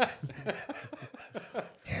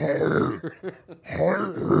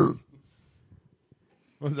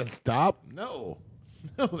 Was that stop? No.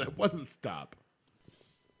 No, that wasn't stop.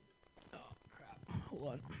 Hold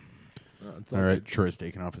on. No, it's All right, Troy's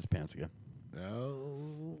taking off his pants again.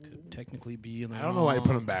 No. Could technically be in the I don't know why I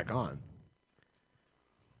put them back on.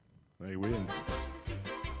 Like, we didn't. She's a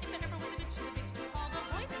stupid bitch. If there ever was a bitch, she's a bitch to all the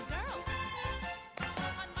boys and girls. On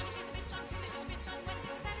Monday, she's a bitch. On Tuesday, she's a bitch. On Wednesday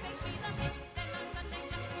to Saturday, she's a bitch. Then on Sunday,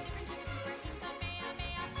 just to be different, she's a super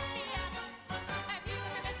Kamehameha biatch. Have you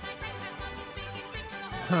ever met my friend Pascal? She's the biggest bitch in the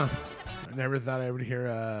whole world. She's a bitch. I never thought I would hear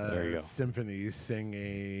There you a go. symphony sing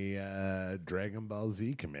a Dragon Ball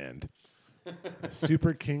Z command.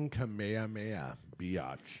 Super King Kamehameha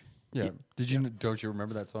biatch. Yeah. Don't you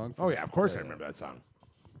remember that song? Oh, yeah, of course I remember that song.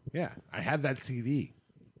 Yeah, I had that CD.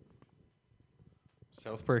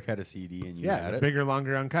 South Park had a CD and you Yeah, had the it? bigger,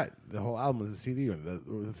 longer, uncut. The whole album was a CD.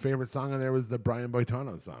 The favorite song on there was the Brian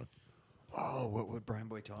Boitano song. Oh, what would Brian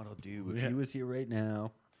Boitano do if Yeah. he was here right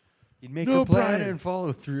now? He'd make No, a plan Brian. and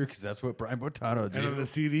follow through because that's what Brian Boitano And on did. the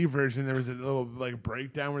CD version, there was a little like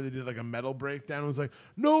breakdown where they did like a metal breakdown. It was like,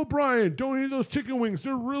 "No, Brian, don't eat those chicken wings.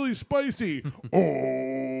 They're really spicy."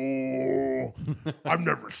 Oh, I've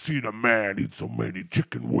never seen a man eat so many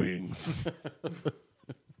chicken wings.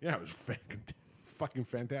 Yeah, it was fucking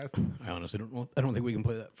fantastic. I honestly don't know. I don't think we can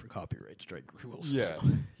play that for copyright strike rules. Yeah. so.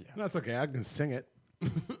 Yeah. That's okay. I can sing it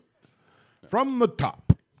from the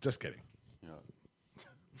top. Just kidding.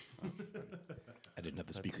 I didn't have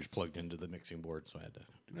the speakers plugged into the mixing board, so I had to.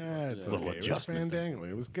 It's Little okay. It was adjustment there. fandangling.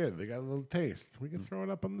 It was good. They got a little taste. We can throw it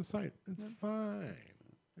up on the site. It's fine.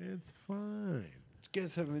 It's fine. Do you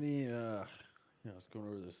guys have any? I was going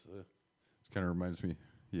over this. It kind of reminds me,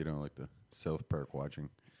 like the South Park watching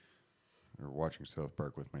South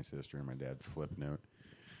Park with my sister and my dad flipping out.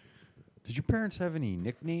 Did your parents have any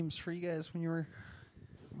nicknames for you guys when you were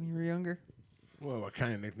younger? Well, what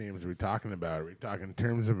kind of nicknames are we talking about? Are we talking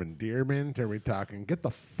terms of endearment? Are we talking get the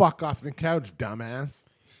fuck off the couch, dumbass?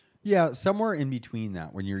 Yeah, somewhere in between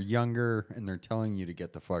that. When you're younger and they're telling you to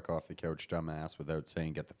get the fuck off the couch, dumbass, without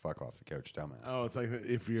saying get the fuck off the couch, dumbass. Oh, it's like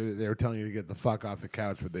if they were telling you to get the fuck off the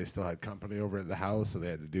couch, but they still had company over at the house, so they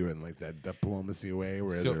had to do it in like that diplomacy way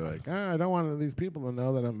where So- they're like, I don't want these people to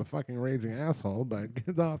know that I'm a fucking raging asshole, but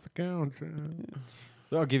get off the couch.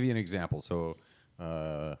 So I'll give you an example. So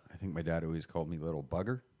I think my dad always called me little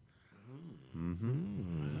bugger. Ah,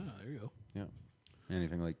 there you go. Yeah.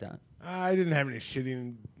 Anything like that? I didn't have any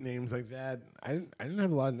shitty names like that. I didn't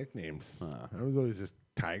have a lot of nicknames. I was always just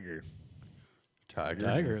Tiger. Tiger.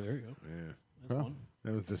 Tiger, there you go. Yeah, That's fun.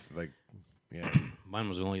 that was just like, yeah. Mine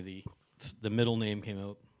was only the middle name came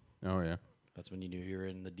out. Oh, yeah. That's when you knew you were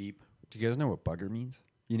in the deep. Do you guys know what bugger means?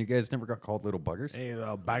 You guys never got called little buggers? Hey,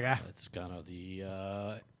 little bugger. That's kind of the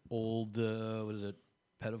old, what is it,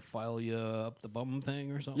 pedophilia up the bum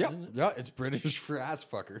thing or something? Yeah, isn't it? yeah, it's British for ass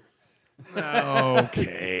fucker.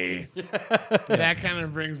 Okay. That kind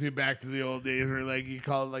of brings me back to the old days where, like, you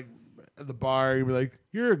call it, like, at the bar, you'd be like,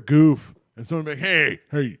 you're a goof. And someone would be like,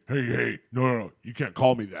 hey. No, you can't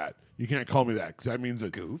call me that. You can't call me that because that means a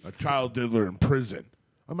goof, a child diddler in prison.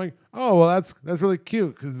 I'm like, oh, well, that's really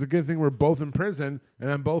cute because it's a good thing we're both in prison and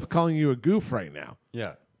I'm both calling you a goof right now.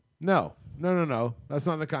 Yeah. No. That's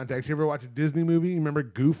not the context. You ever watch a Disney movie? You remember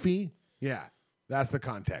Goofy? Yeah, that's the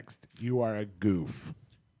context. You are a goof.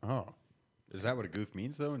 Oh. Is that what a goof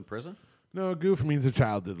means, though, in prison? No, a goof means a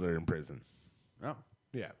child diddler in prison. Oh.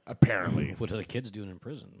 Yeah, apparently. What are the kids doing in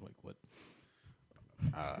prison? Like what?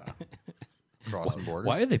 Crossing borders.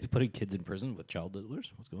 Why are they putting kids in prison with child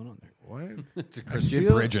diddlers? What's going on there? What? It's a Christian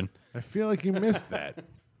feel- prison. I feel like you missed that.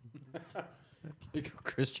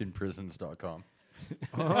 ChristianPrisons.com.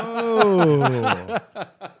 Oh.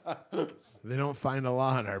 They don't find a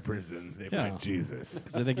law in our prison. They Yeah. find Jesus.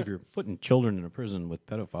 Because I think if you're putting children in a prison with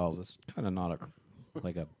pedophiles, it's kind of not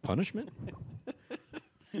like a punishment.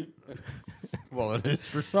 Well, it is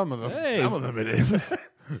for some of them. Hey, Some of them it is.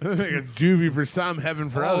 I think a juvie for some, heaven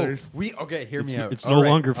for others. Hear me out. it's All no right,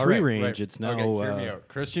 longer all free right, range. right. It's now, Okay, hear me out.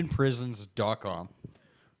 ChristianPrisons.com.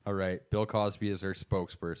 All right, Bill Cosby is our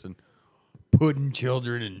spokesperson. Putting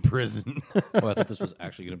children in prison. Oh, I thought this was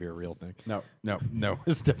actually going to be a real thing. No.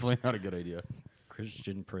 It's definitely not a good idea.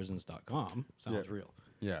 ChristianPrisons.com sounds Yeah. real.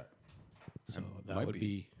 Yeah. So that might would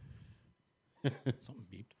be. be something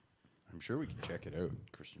beeped. I'm sure we can check it out.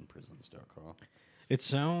 ChristianPrisons.com. It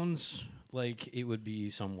sounds like it would be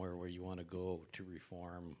somewhere where you want to go to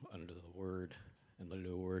reform under the word and the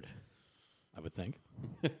Lord, I would think.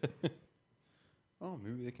 Oh,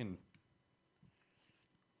 maybe they can.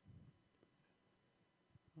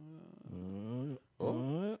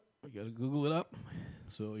 I got to Google it up.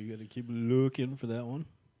 So you got to keep looking for that one.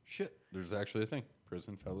 Shit, there's actually a thing.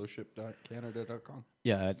 Prisonfellowship.canada.com.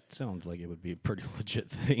 Yeah, it sounds like it would be a pretty legit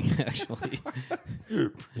thing, actually.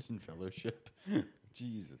 Prison Fellowship.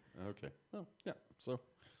 Jesus. Okay. Oh, yeah. So,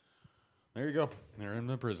 there you go. They're in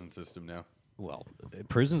the prison system now. Well,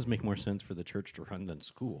 prisons make more sense for the church to run than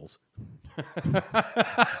schools.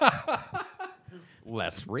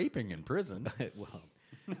 Less raping in prison. Well,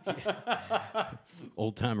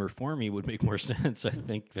 old time reformy would make more sense, I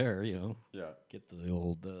think. There, Yeah. get the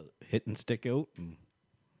old hit and stick out, and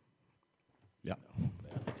yeah,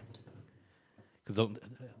 because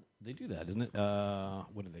they do that, isn't it?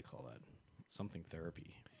 What do they call that? Something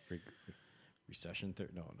therapy, recession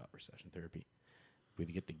therapy? No, not recession therapy. Where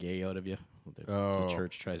they get the gay out of you. The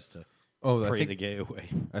church tries to pray the gay away.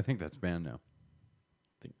 I think that's banned now.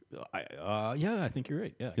 I think you're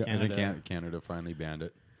right. Yeah, Yeah, Canada. I think Canada finally banned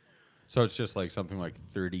it. So it's just like something like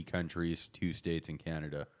 30 countries, 2 states, and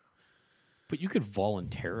Canada. But you could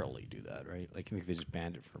voluntarily do that, right? Like, I think they just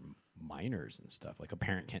banned it for minors and stuff. Like, a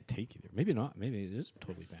parent can't take you there. Maybe not. Maybe it is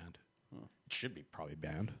totally banned. It should be probably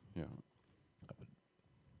banned. Yeah. I would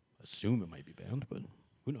assume it might be banned, but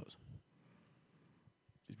who knows?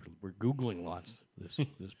 We're Googling lots this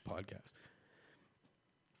podcast.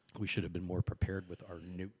 We should have been more prepared with our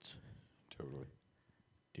notes. Totally.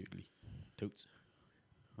 Totes.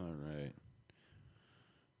 All right.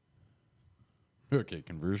 Okay,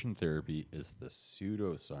 conversion therapy is the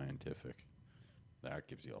pseudoscientific. That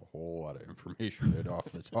gives you a whole lot of information right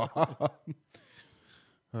off the top.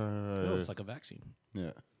 Oh, it's like a vaccine.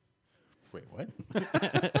 Yeah. Wait, what?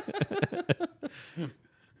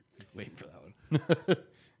 Waiting for that one.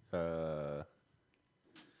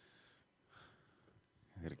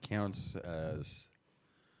 It counts as.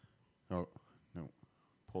 Oh, no.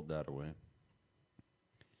 Pulled that away.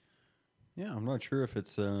 Yeah, I'm not sure if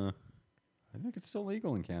it's. I think it's still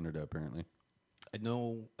legal in Canada, apparently. I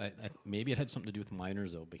know. Maybe it had something to do with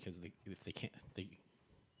minors, though, because if they can't,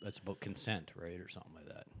 that's about consent, right, or something like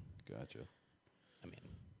that. Gotcha. I mean,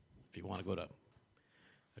 if you want to go to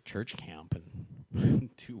a church camp and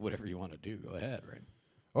do whatever you want to do, go ahead, right?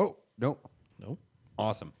 Oh, no. No?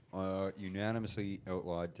 Awesome. Unanimously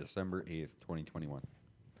outlawed December 8th, 2021.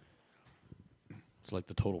 It's like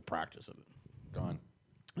the total practice of it. Gone.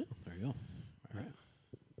 Yeah, there you go. All right.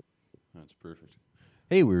 That's perfect.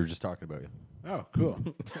 Hey, we were just talking about you. Oh, cool.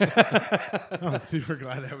 I'm super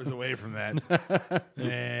glad I was away from that.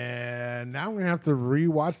 And now I'm going to have to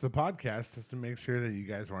rewatch the podcast just to make sure that you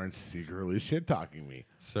guys weren't secretly shit-talking me.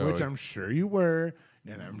 So- which I'm sure you were,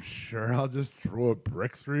 and I'm sure I'll just throw a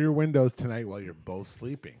brick through your windows tonight while you're both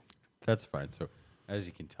sleeping. That's fine. So, as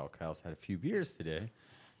you can tell, Kyle's had a few beers today,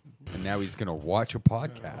 and now he's going to watch a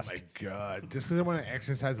podcast. Oh, my God. Just because I want to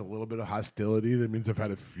exercise a little bit of hostility, that means I've had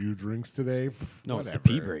a few drinks today. No, Whatever. it's the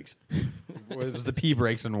pee breaks. Well, it was the pee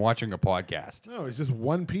breaks and watching a podcast. No, it's just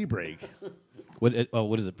one pee break. What is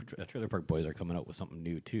it? Trailer Park Boys are coming out with something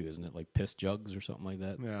new, too, isn't it? Like piss jugs or something like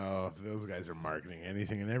that? No, those guys are marketing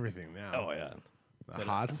anything and everything now. Oh, yeah. The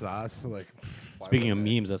hot sauce, like... Speaking of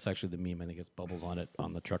memes, that's actually the meme. I think it's Bubbles on it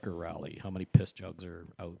on the trucker rally. How many piss jugs are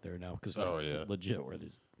out there now? Because legit, where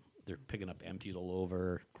they're picking up empties all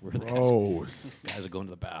over. Where the Gross. guys are going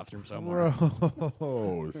to the bathroom somewhere.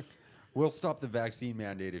 Gross. We'll stop the vaccine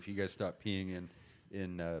mandate if you guys stop peeing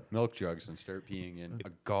in milk jugs and start peeing in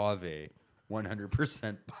agave,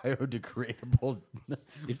 100% biodegradable.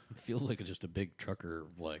 It feels like it's just a big trucker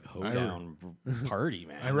hoedown party,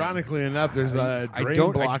 man. Ironically enough, there's drain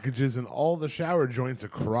blockages in all the shower joints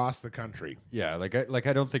across the country. Yeah, I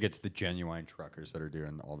don't think it's the genuine truckers that are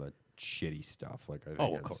doing all the shitty stuff. I think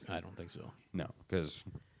of course, I don't think so. No, because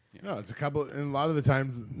No, it's a couple, and a lot of the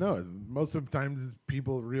times, no, most of the times it's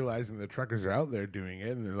people realizing the truckers are out there doing it,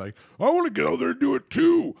 and they're like, I want to get out there and do it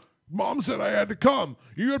too. Mom said I had to come.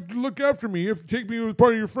 You have to look after me. You have to take me with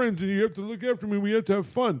part of your friends, and you have to look after me. We have to have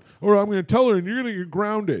fun, or I'm going to tell her, and you're going to get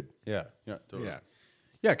grounded. yeah, totally. Yeah.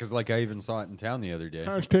 Yeah, because I even saw it in town the other day.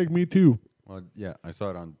 Hashtag me too. Well, yeah, I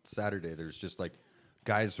saw it on Saturday. There's just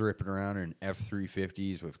guys ripping around in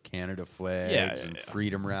F-350s with Canada flags Yeah, and yeah.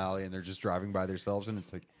 Freedom Rally, and they're just driving by themselves, and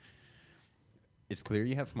it's like, it's clear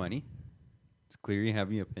you have money. It's clear you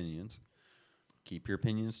have your opinions. Keep your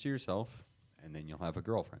opinions to yourself, and then you'll have a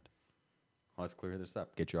girlfriend. Let's clear this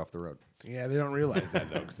up. Get you off the road. Yeah, they don't realize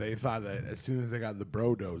that, though, because they thought that as soon as they got the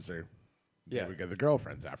bro dozer, they would get the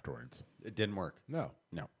girlfriends afterwards. It didn't work. No.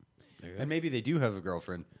 No. And maybe they do have a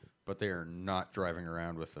girlfriend, but they are not driving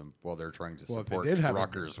around with them while they're trying to Well, if support they did have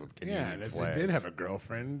truckers with Canadian and if flags. they did have a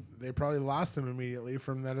girlfriend, they probably lost them immediately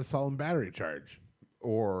from that assault and battery charge.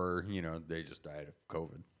 Or, they just died of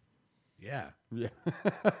COVID. Yeah. Yeah.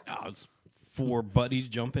 It's 4 buddies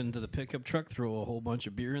jump into the pickup truck, throw a whole bunch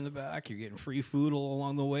of beer in the back. You're getting free food all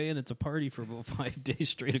along the way, and it's a party for about 5 days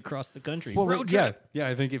straight across the country. Well, Road yeah, trip. yeah.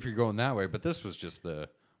 I think if you're going that way, but this was just the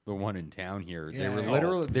one in town here.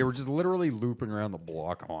 Yeah. They were just literally looping around the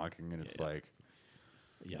block honking, and it's like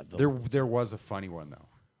Yeah, there was a funny one though.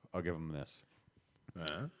 I'll give them this.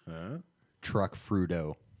 Truck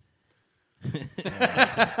Fruito.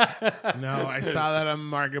 No, I saw that on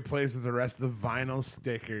Marketplace with the rest of the vinyl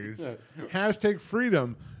stickers. Hashtag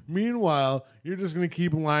freedom. Meanwhile, you're just going to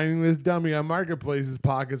keep lining this dummy on Marketplace's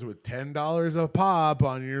pockets with $10 a pop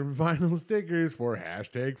on your vinyl stickers for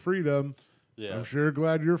hashtag freedom. Yeah. I'm sure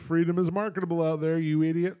glad your freedom is marketable out there, you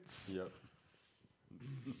idiots. Yep.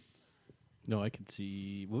 No, I could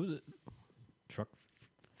see. What was it? Truck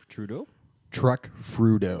Trudeau? Truck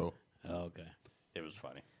Fruito. Oh, okay. It was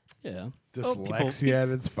funny. Yeah. Dyslexia at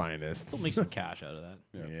its finest. They'll make some cash out of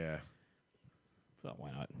that. Yeah. So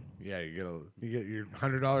why not? Yeah, you get your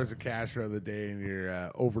 $100 of cash for the day in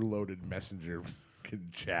your overloaded messenger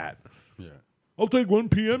chat. Yeah. I'll take 1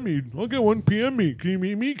 p.m. meet. I'll get 1 p.m. meet. Can you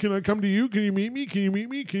meet me? Can I come to you? Can you meet me? Can you meet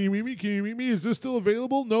me? Can you meet me? Can you meet me? Is this still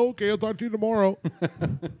available? No? Okay, I'll talk to you tomorrow.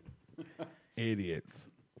 Idiots.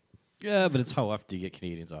 Yeah, but it's how often you get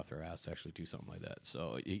Canadians off their ass to actually do something like that.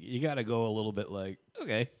 So you got to go a little bit like,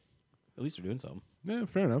 okay, at least they're doing something. Yeah,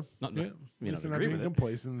 fair enough. Not yeah. you know, At least they're not agree being with it.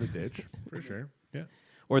 complacent in the ditch, for sure. Yeah.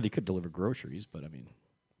 Or they could deliver groceries, but I mean,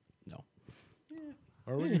 no.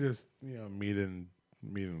 Or we could just, meet in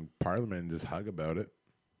Parliament and just hug about it.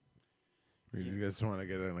 You guys want to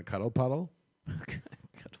get in a cuddle puddle?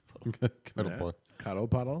 Cuddle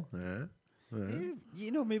puddle? Yeah.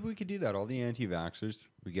 Maybe we could do that. All the anti-vaxxers,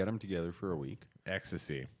 we get them together for a week.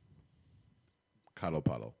 Ecstasy. Cuddle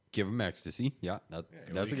puddle. Give them ecstasy. Yeah, that's You a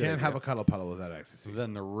good can't idea. have a cuddle puddle without So ecstasy.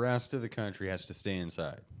 then the rest of the country has to stay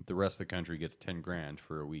inside. The rest of the country gets $10,000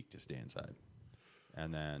 for a week to stay inside.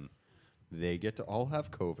 And then they get to all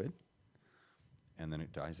have COVID. And then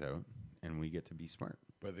it dies out. And we get to be smart.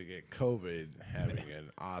 But they get COVID having an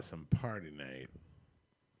awesome party night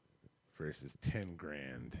versus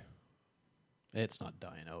 $10,000. It's not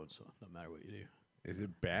dying out, so no matter what you do. Is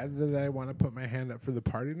it bad that I want to put my hand up for the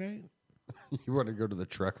party night? You want to go to the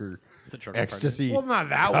trucker The trucker ecstasy? Well, not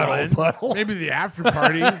that Cuddle one. puddle. Maybe the after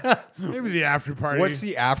party. Maybe the after party. What's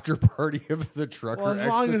the after party of the trucker well, as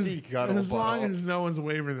long ecstasy as, cuddle as long puddle? as no one's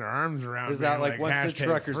waving their arms around. Is that being like once the hashtag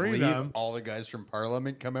truckers leave, freedom, all the guys from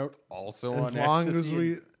Parliament come out also as on long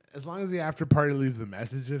ecstasy? as long as the after party leaves the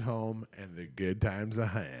message at home and the good times a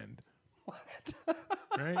hand. What?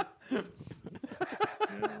 Right?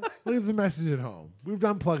 Leave the message at home. We've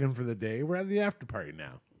done plugging for the day. We're at the after party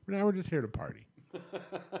now. Now we're just here to party.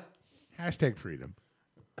 Hashtag freedom.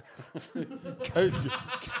 So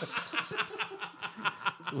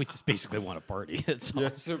we just basically want a party. It's all. Yeah,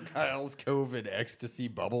 so Kyle's COVID ecstasy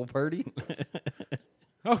bubble party.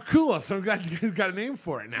 Oh, cool. So I'm glad you guys got a name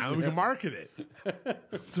for it now. We can market it.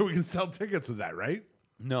 So we can sell tickets with that, right?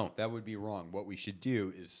 No, that would be wrong. What we should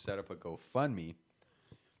do is set up a GoFundMe.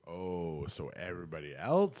 Oh, so everybody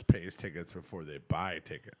else pays tickets before they buy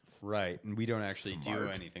tickets. Right. And we don't actually do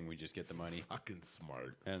Smart. anything. We just get the money. Fucking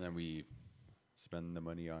smart. And then we spend the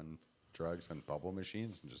money on drugs and bubble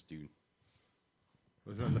machines and just do.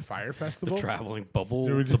 Was it on the Fire The Festival? traveling bubble.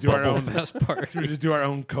 Should we The just do our bubble own- fest part. Should we just do our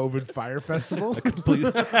own COVID Fire Festival?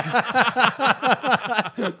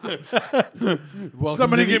 Welcome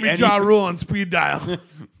Somebody to give the me Ja Rule on speed dial.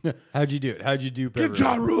 How'd you do it? How'd you do, Get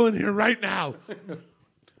Ja Rule in here right now.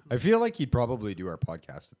 I feel like he'd probably do our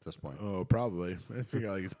podcast at this point. Oh, probably. I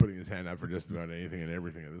feel like he's putting his hand out for just about anything and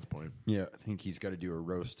everything at this point. Yeah, I think he's got to do a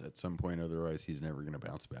roast at some point. Otherwise, he's never going to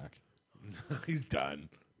bounce back. He's done.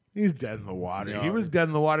 He's dead in the water. No. He was dead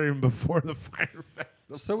in the water even before the Fire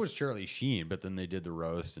Festival. So was Charlie Sheen, but then they did the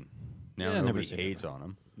roast, and now Yeah, never nobody seen hates on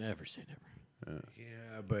him. Never say never.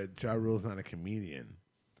 Yeah, but Ja Rule's not a comedian.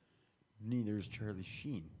 Neither is Charlie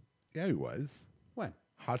Sheen. Yeah, he was. When?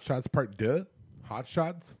 Hot Shots Part 2? Hot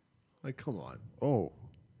Shots? Like, come on. Oh,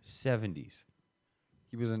 70s.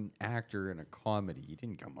 He was an actor in a comedy. He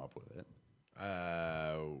didn't come up with it.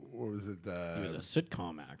 What was it? He was a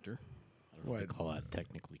sitcom actor. I don't know if What? they call that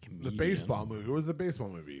technically comedian. The baseball movie. What was the baseball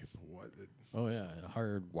movie? Oh yeah,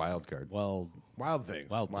 hard Wild Card. wild Wild Things.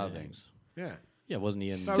 Wild things. Things. Yeah. Yeah, wasn't he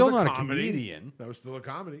in? That Still was not a comedy. comedian. That was still a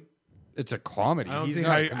comedy. It's a comedy. I don't He's see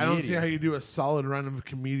not how a I don't see comedian. how you do a solid run of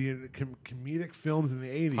comedic films in the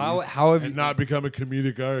 80s. How have and you not become a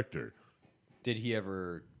comedic actor? Did he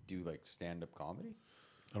ever do like stand-up comedy?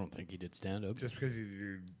 I don't think he did stand up. Just because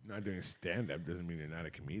you're not doing stand up doesn't mean you're not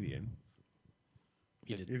a comedian.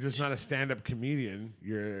 He did. You're just not a stand up comedian.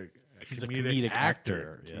 You're a He's a comedic comedic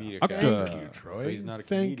actor. actor. Comedic Yeah. actor. Thank you, Troy. So he's not a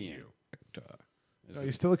Thank comedian. you. Is No, it-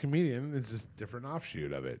 he's still a comedian. It's just a different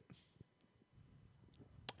offshoot of it.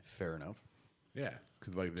 Fair enough. Yeah,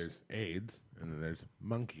 because like there's AIDS and then there's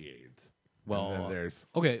monkey AIDS. Well, and then there's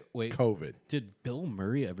okay, wait. COVID. Did Bill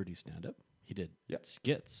Murray ever do stand up? He did Yep.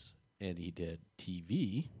 skits and he did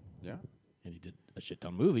TV Yeah. and he did a shit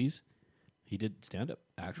ton of movies. He did stand up,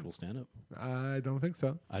 actual stand up. I don't think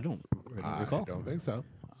so. I don't I recall. don't think so.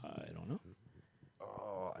 I don't know.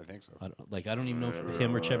 Oh, I think so. I don't even know if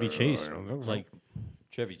him or Chevy Chase I don't think so. like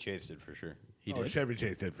Chevy Chase did for sure. he Oh, did Chevy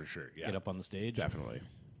Chase did for sure. Yeah, get up on the stage. definitely.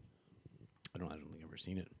 I don't think I've ever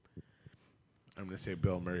seen it. I'm gonna say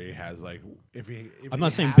Bill Murray has like if I'm he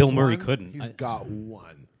not saying has Bill Murray one, couldn't. He's got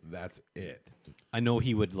one. That's it. I know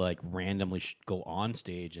he would like randomly go on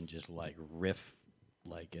stage and just like riff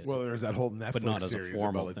like it. Well, there's that whole Netflix not as a series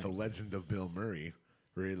formal about like thing. the legend of Bill Murray,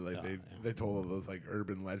 where like they told all those like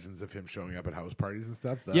urban legends of him showing up at house parties and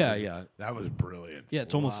stuff. That Yeah, was, yeah. that was brilliant. Yeah,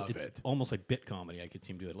 it's Love almost like bit comedy. I could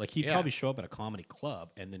see him do it. Like he'd Yeah. probably show up at a comedy club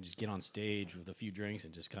and then just get on stage with a few drinks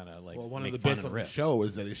and just kind of like Well, one make of the fun bits and on the riff. show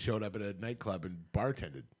was that he showed up at a nightclub and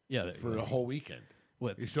bartended. Yeah, there you for go. a whole weekend.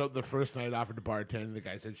 What? He showed up the first night, offered to bartend. The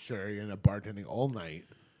guy said, "Sure." He ended up bartending all night.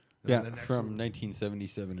 And Yeah, the next from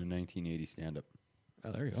 1977 to 1980 stand-up.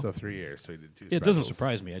 Oh, there you go. So 3 years. So he did two. Yeah, it doesn't specials.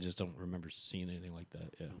 surprise me. I just don't remember seeing anything like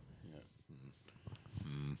that. Yeah.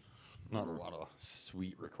 Not a lot of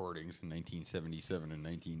sweet recordings in 1977 and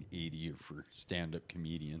 1980 for stand-up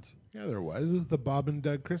comedians. Yeah, there was. It was the Bob and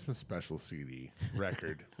Doug Christmas special CD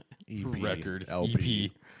record, EP, Record, LP,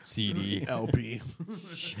 EP, CD. LP.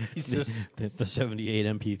 Jesus. The 78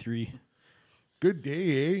 MP3. Good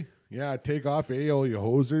day, eh? Yeah, take off, eh, all you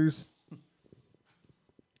hosers.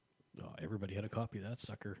 Oh, everybody had a copy of that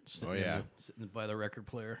sucker. Oh, yeah. Sitting by the record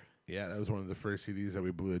player. Yeah, that was one of the first CDs that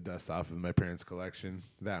we blew the dust off of my parents' collection.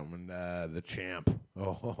 That one, The Champ.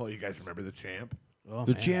 Oh, you guys remember The Champ? Oh,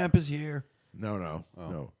 The man. champ is here. No.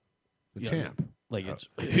 The Yeah, Champ. Like it's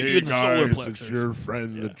Hey in the solar guys, plexus. it's your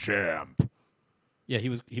friend, The Champ. Yeah, he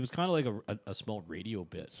was kind of like a small radio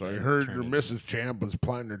bit. So I that heard turned your into- Mrs. Champ was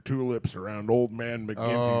planting her tulips around old man McGinty's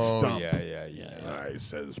Oh, stump. yeah. I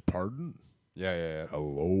says, pardon? Yeah.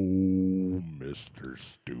 Hello, Mr.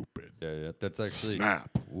 Stupid. Yeah. That's actually Snap.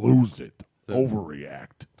 Lose it.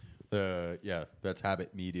 Overreact. that's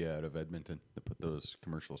Habit Media out of Edmonton that put those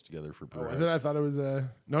commercials together for Oh, Brewhouse. was it? I thought it was a...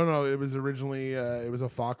 No, it was originally... it was a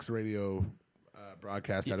Fox radio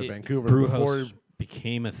broadcast out of Vancouver. Brewhouse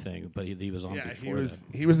became a thing, but he was on Yeah, before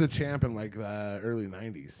he was the champ in like the early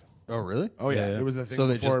 90s. Oh, really? Oh yeah, Yeah. it was a thing So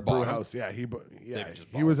they before just bought him? Brewhouse. Yeah, he just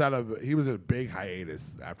he bought was he was a big hiatus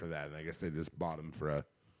after that, and I guess they just bought him for a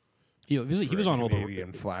He was on all the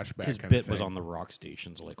Canadian flashback. his kind bit of was thing. on the rock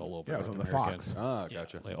stations like all over. Yeah, it was on North the America. Fox. Ah, Yeah,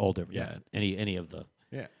 gotcha. like all different. Yeah, any of the.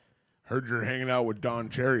 Yeah, heard you're hanging out with Don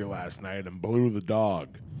Cherry last night and blew the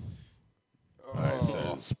dog. I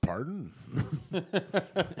says, pardon?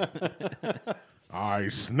 I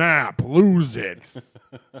snap, lose it.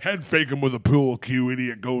 Head fake him with a pool cue,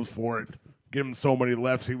 idiot goes for it. Give him so many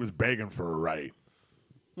lefts, he was begging for a right.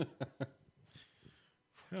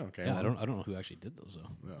 Okay. Yeah, I don't know who actually did those though.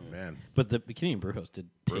 Oh, man. But the Canadian Brewhouse did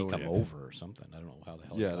take him Brilliant. over or something. I don't know how the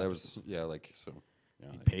hell. Yeah, that was like so.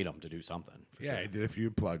 Yeah, He paid him to do something. For Yeah, sure. he did a few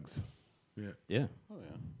plugs. Yeah. Yeah. oh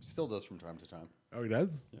yeah, still does from time to time. Oh, he does?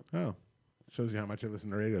 Oh. Shows you how much I listen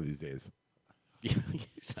to radio these days. Yeah,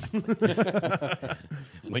 exactly.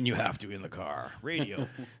 When you have to in the car, radio.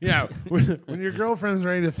 Yeah, when your girlfriend's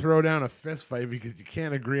ready to throw down a fist fight because you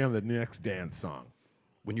can't agree on the next dance song.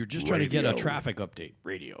 When you're just trying to get a Radio. traffic update,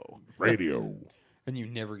 radio. Radio. And you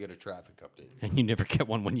never get a traffic update. And you never get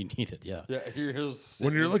one when you need it. Yeah. Yeah, here's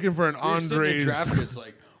When you're looking for an you're sitting in Andres. traffic, it's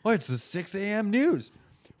like, oh, it's the 6 a.m. news.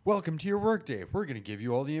 Welcome to your workday. We're going to give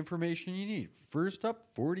you all the information you need. First up,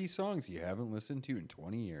 40 songs you haven't listened to in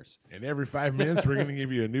 20 years. And every 5 minutes, we're going to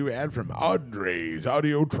give you a new ad from Andres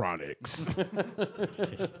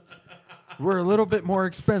Audiotronics. We're a little bit more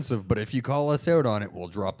expensive, but if you call us out on it, we'll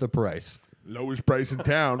drop the price. Lowest price in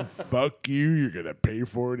town. Fuck you. You're going to pay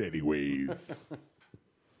for it anyways.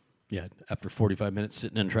 Yeah, after 45 minutes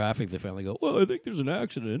sitting in traffic, they finally go, well, I think there's an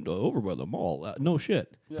accident over by the mall. No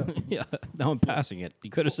shit. Yeah. Yeah, now I'm passing it. You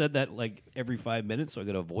could have said that like every 5 minutes, so I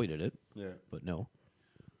could have avoided it. Yeah. But no.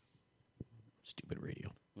 Stupid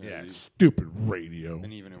radio. Yeah, you- stupid radio.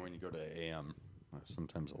 And even when you go to AM,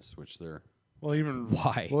 sometimes I'll switch there. Well, even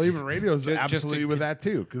Why? Well, even radio's Just to absolutely with get- that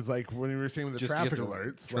too. Because like when you were saying with the Just to traffic get the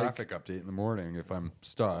alerts, traffic update in the morning if I'm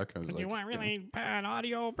stuck. I was like, You want really bad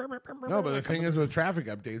audio? no, but the thing is with traffic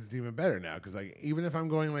updates, it's even better now. Because like even if I'm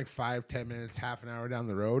going like 5-10 minutes, half an hour down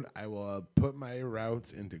the road, I will put my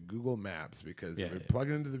routes into Google Maps because if you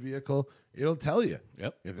plug it into the vehicle, it'll tell you.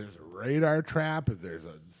 Yep. If there's a radar trap, if there's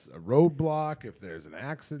a roadblock, if there's an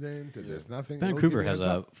accident, if there's nothing. it'll give Vancouver you has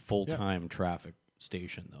heads a up. full-time traffic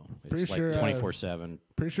station, though. Pretty It's sure, like 24/7.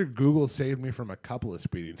 Pretty sure Google saved me from a couple of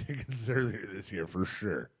speeding tickets earlier this year for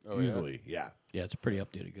sure. Oh, yeah? Easily, yeah. Yeah, it's pretty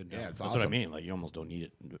updated. Good. Yeah, now. it's That's what I awesome. mean. Like, you almost don't need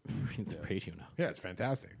it to read the radio now. Yeah, it's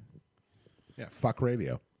fantastic. Yeah, fuck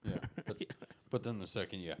radio. Yeah. But then the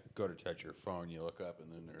second you go to touch your phone, you look up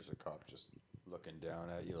and then there's a cop just looking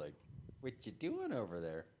down at you like, what you doing over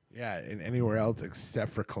there? Yeah, and anywhere else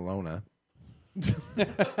except for Kelowna.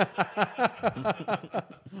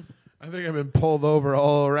 I think I've been pulled over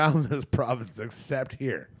all around this province except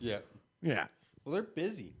here. Yeah. Yeah. Well, they're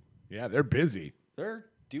busy. Yeah, they're busy They're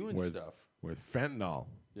doing with stuff. with fentanyl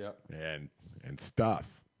Yeah. and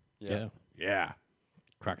stuff. Yeah. Yeah.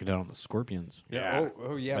 Cracking down on the scorpions. Yeah.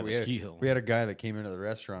 Oh yeah. By the ski hill. We had a guy that came into the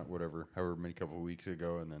restaurant, however many couple of weeks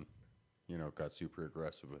ago, and then, got super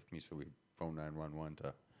aggressive with me. So we phoned 911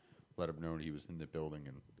 to let him know he was in the building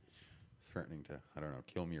and threatening to, I don't know,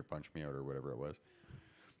 kill me or punch me out or whatever it was.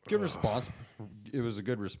 Good response. It was a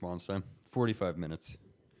good response time. 45 minutes.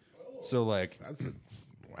 So like,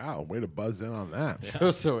 Wow, way to buzz in on that.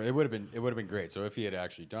 so it would have been great. So if he had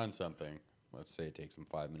actually done something, let's say it takes him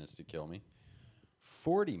 5 minutes to kill me.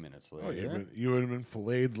 40 minutes later. Oh, you would have been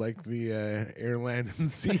filleted like the air, land, and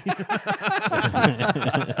sea.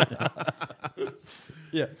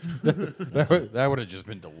 Yeah, that would have just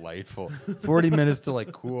been delightful. 40 minutes to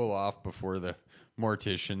like cool off before the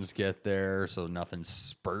morticians get there, so nothing's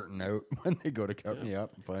spurting out when they go to cut me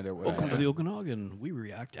up and find out what Welcome to happened. the Okanagan. We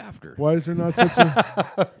react after. Why is there not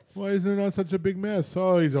such a big mess?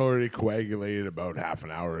 Oh, he's already coagulated about half an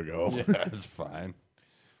hour ago. Yeah, it's fine.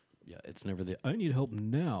 Yeah, it's never the, I need help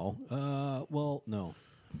now. Well, no.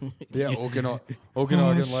 Yeah, Okanagan. Oh,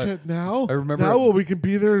 shit, now? I remember- Now, well, we can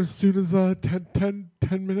be there as soon as 10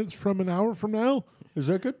 minutes from an hour from now? Is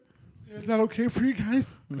that good? Is that okay for you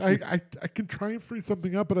guys? I can try and free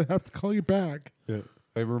something up, but I have to call you back. Yeah.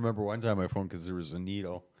 I remember one time I phoned because there was a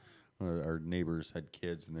needle. Our neighbors had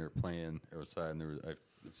kids and they were playing outside, and I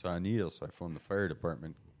saw a needle, so I phoned the fire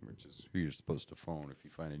department, which is who you're supposed to phone if you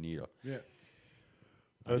find a needle. Yeah.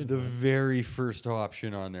 The very first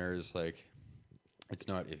option on there is like, it's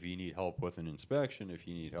not if you need help with an inspection, if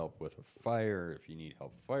you need help with a fire, if you need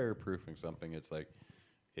help fireproofing something. It's like,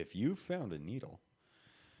 if you found a needle,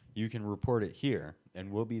 you can report it here,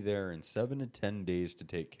 and we'll be there in 7 to 10 days to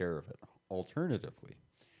take care of it. Alternatively,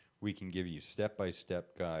 we can give you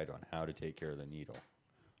step-by-step guide on how to take care of the needle.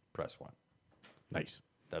 Press 1. Nice.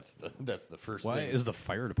 That's the first Why thing. is the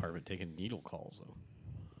fire department taking needle calls, though?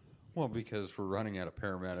 Well, because we're running out of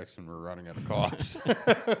paramedics and we're running out of cops.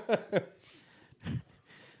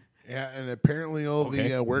 Yeah, and apparently all Okay.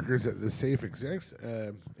 the workers at the safe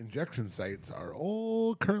injection sites are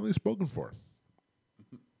all currently spoken for.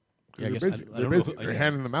 Yeah, I They're guess busy. I They're don't know busy. who- They're yeah.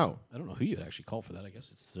 handing them out. I don't know who you'd actually call for that. I guess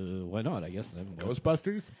it's, why not? I guess.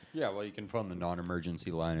 Ghostbusters? Yeah, well, you can phone the non-emergency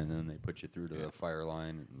line, and then they put you through to the fire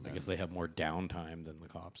line. And I guess they have more downtime than the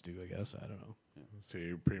cops do, I guess. I don't know. So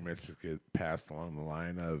you pretty much just get passed along the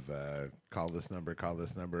line of call this number,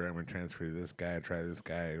 I'm going to transfer you to this guy, try this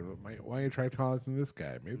guy. Why you try calling this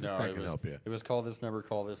guy? Maybe this guy can help you. It was call this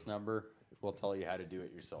number. We'll tell you how to do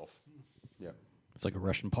it yourself. Yep. It's like a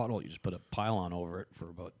Russian pothole. You just put a pylon over it for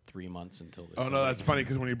about 3 months until. Oh, no, that's funny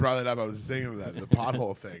because when you brought it up, I was thinking of that, the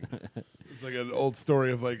pothole thing. It's like an old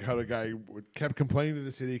story of like how the guy kept complaining to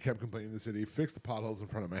the city, fixed the potholes in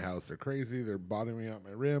front of my house. They're crazy. They're bottoming out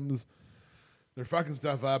my rims. They're fucking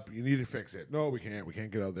stuff up. You need to fix it. No, we can't. We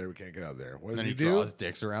can't get out there. What And did then he he do? draws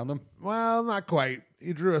dicks around them. Well, not quite.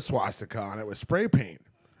 He drew a swastika on it with spray paint.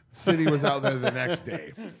 City was out there the next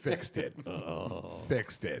day. Fixed it.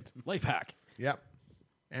 Fixed it. Life hack. Yep.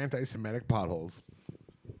 Anti-Semitic potholes.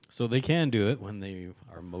 So they can do it when they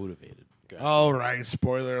are motivated. All right.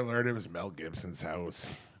 Spoiler alert. It was Mel Gibson's house.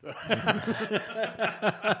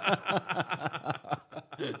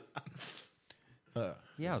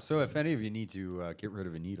 Yeah, so if any of you need to get rid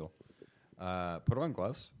of a needle, put on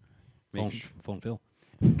gloves. Phone, Make phone Phil.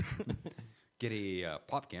 Get a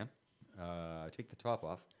pop can, take the top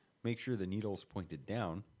off, make sure the needle's pointed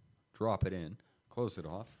down, drop it in, close it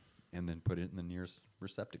off, and then put it in the nearest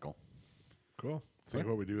receptacle. Cool. It's like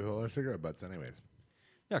what we do with all our cigarette butts, anyways.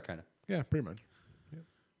 Yeah, kind of. Yeah, pretty much.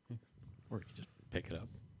 Or you can just pick it up.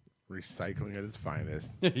 Recycling at its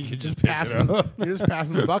finest. You just You're just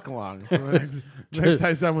passing the buck along. So the next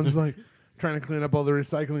time someone's like trying to clean up all the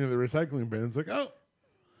recycling in the recycling bin, it's like, oh,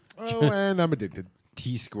 and I'm addicted.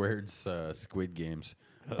 T-Squared's Squid Games.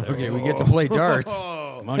 Okay, we get to play darts.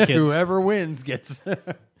 Come on, kids. Whoever wins gets...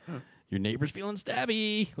 Your neighbor's feeling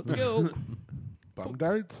stabby. Let's go. Bum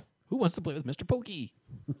darts? Who wants to play with Mr. Pokey?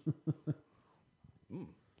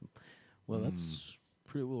 Well, that's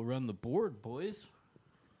pretty well run the board, boys.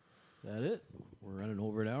 That it? We're running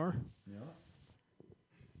over an hour.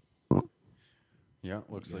 Yeah,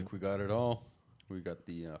 looks like we got it all. We got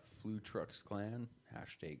the Flu Trucks Clan,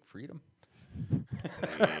 #freedom.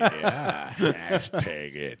 Yeah.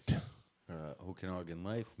 Hashtag it. Okanagan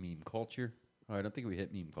Life, meme culture. Oh, I don't think we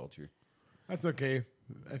hit meme culture. That's okay.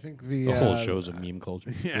 I think The whole show's a meme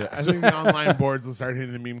culture. Yeah, I think the online boards will start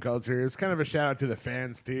hitting the meme culture. It's kind of a shout out to the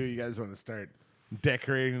fans too. You guys want to start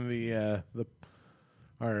decorating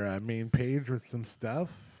our main page with some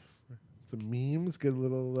stuff, some memes, get a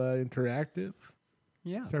little interactive.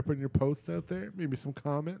 Yeah. Start putting your posts out there. Maybe some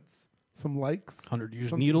comments, some likes. 100 used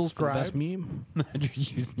some needles for the best subscribes. meme. 100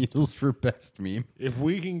 used needles for best meme. If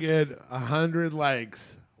we can get 100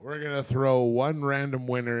 likes, we're gonna throw one random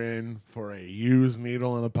winner in for a used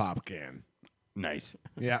needle and a pop can. Nice.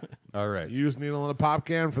 Yeah, All right. used needle and a pop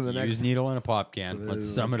can for the next. Used needle and a pop can. Let's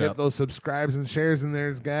sum it Get up. those subscribes and shares in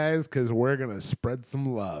there, guys, because we're gonna spread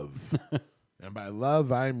some love. And by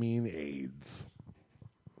love, I mean AIDS.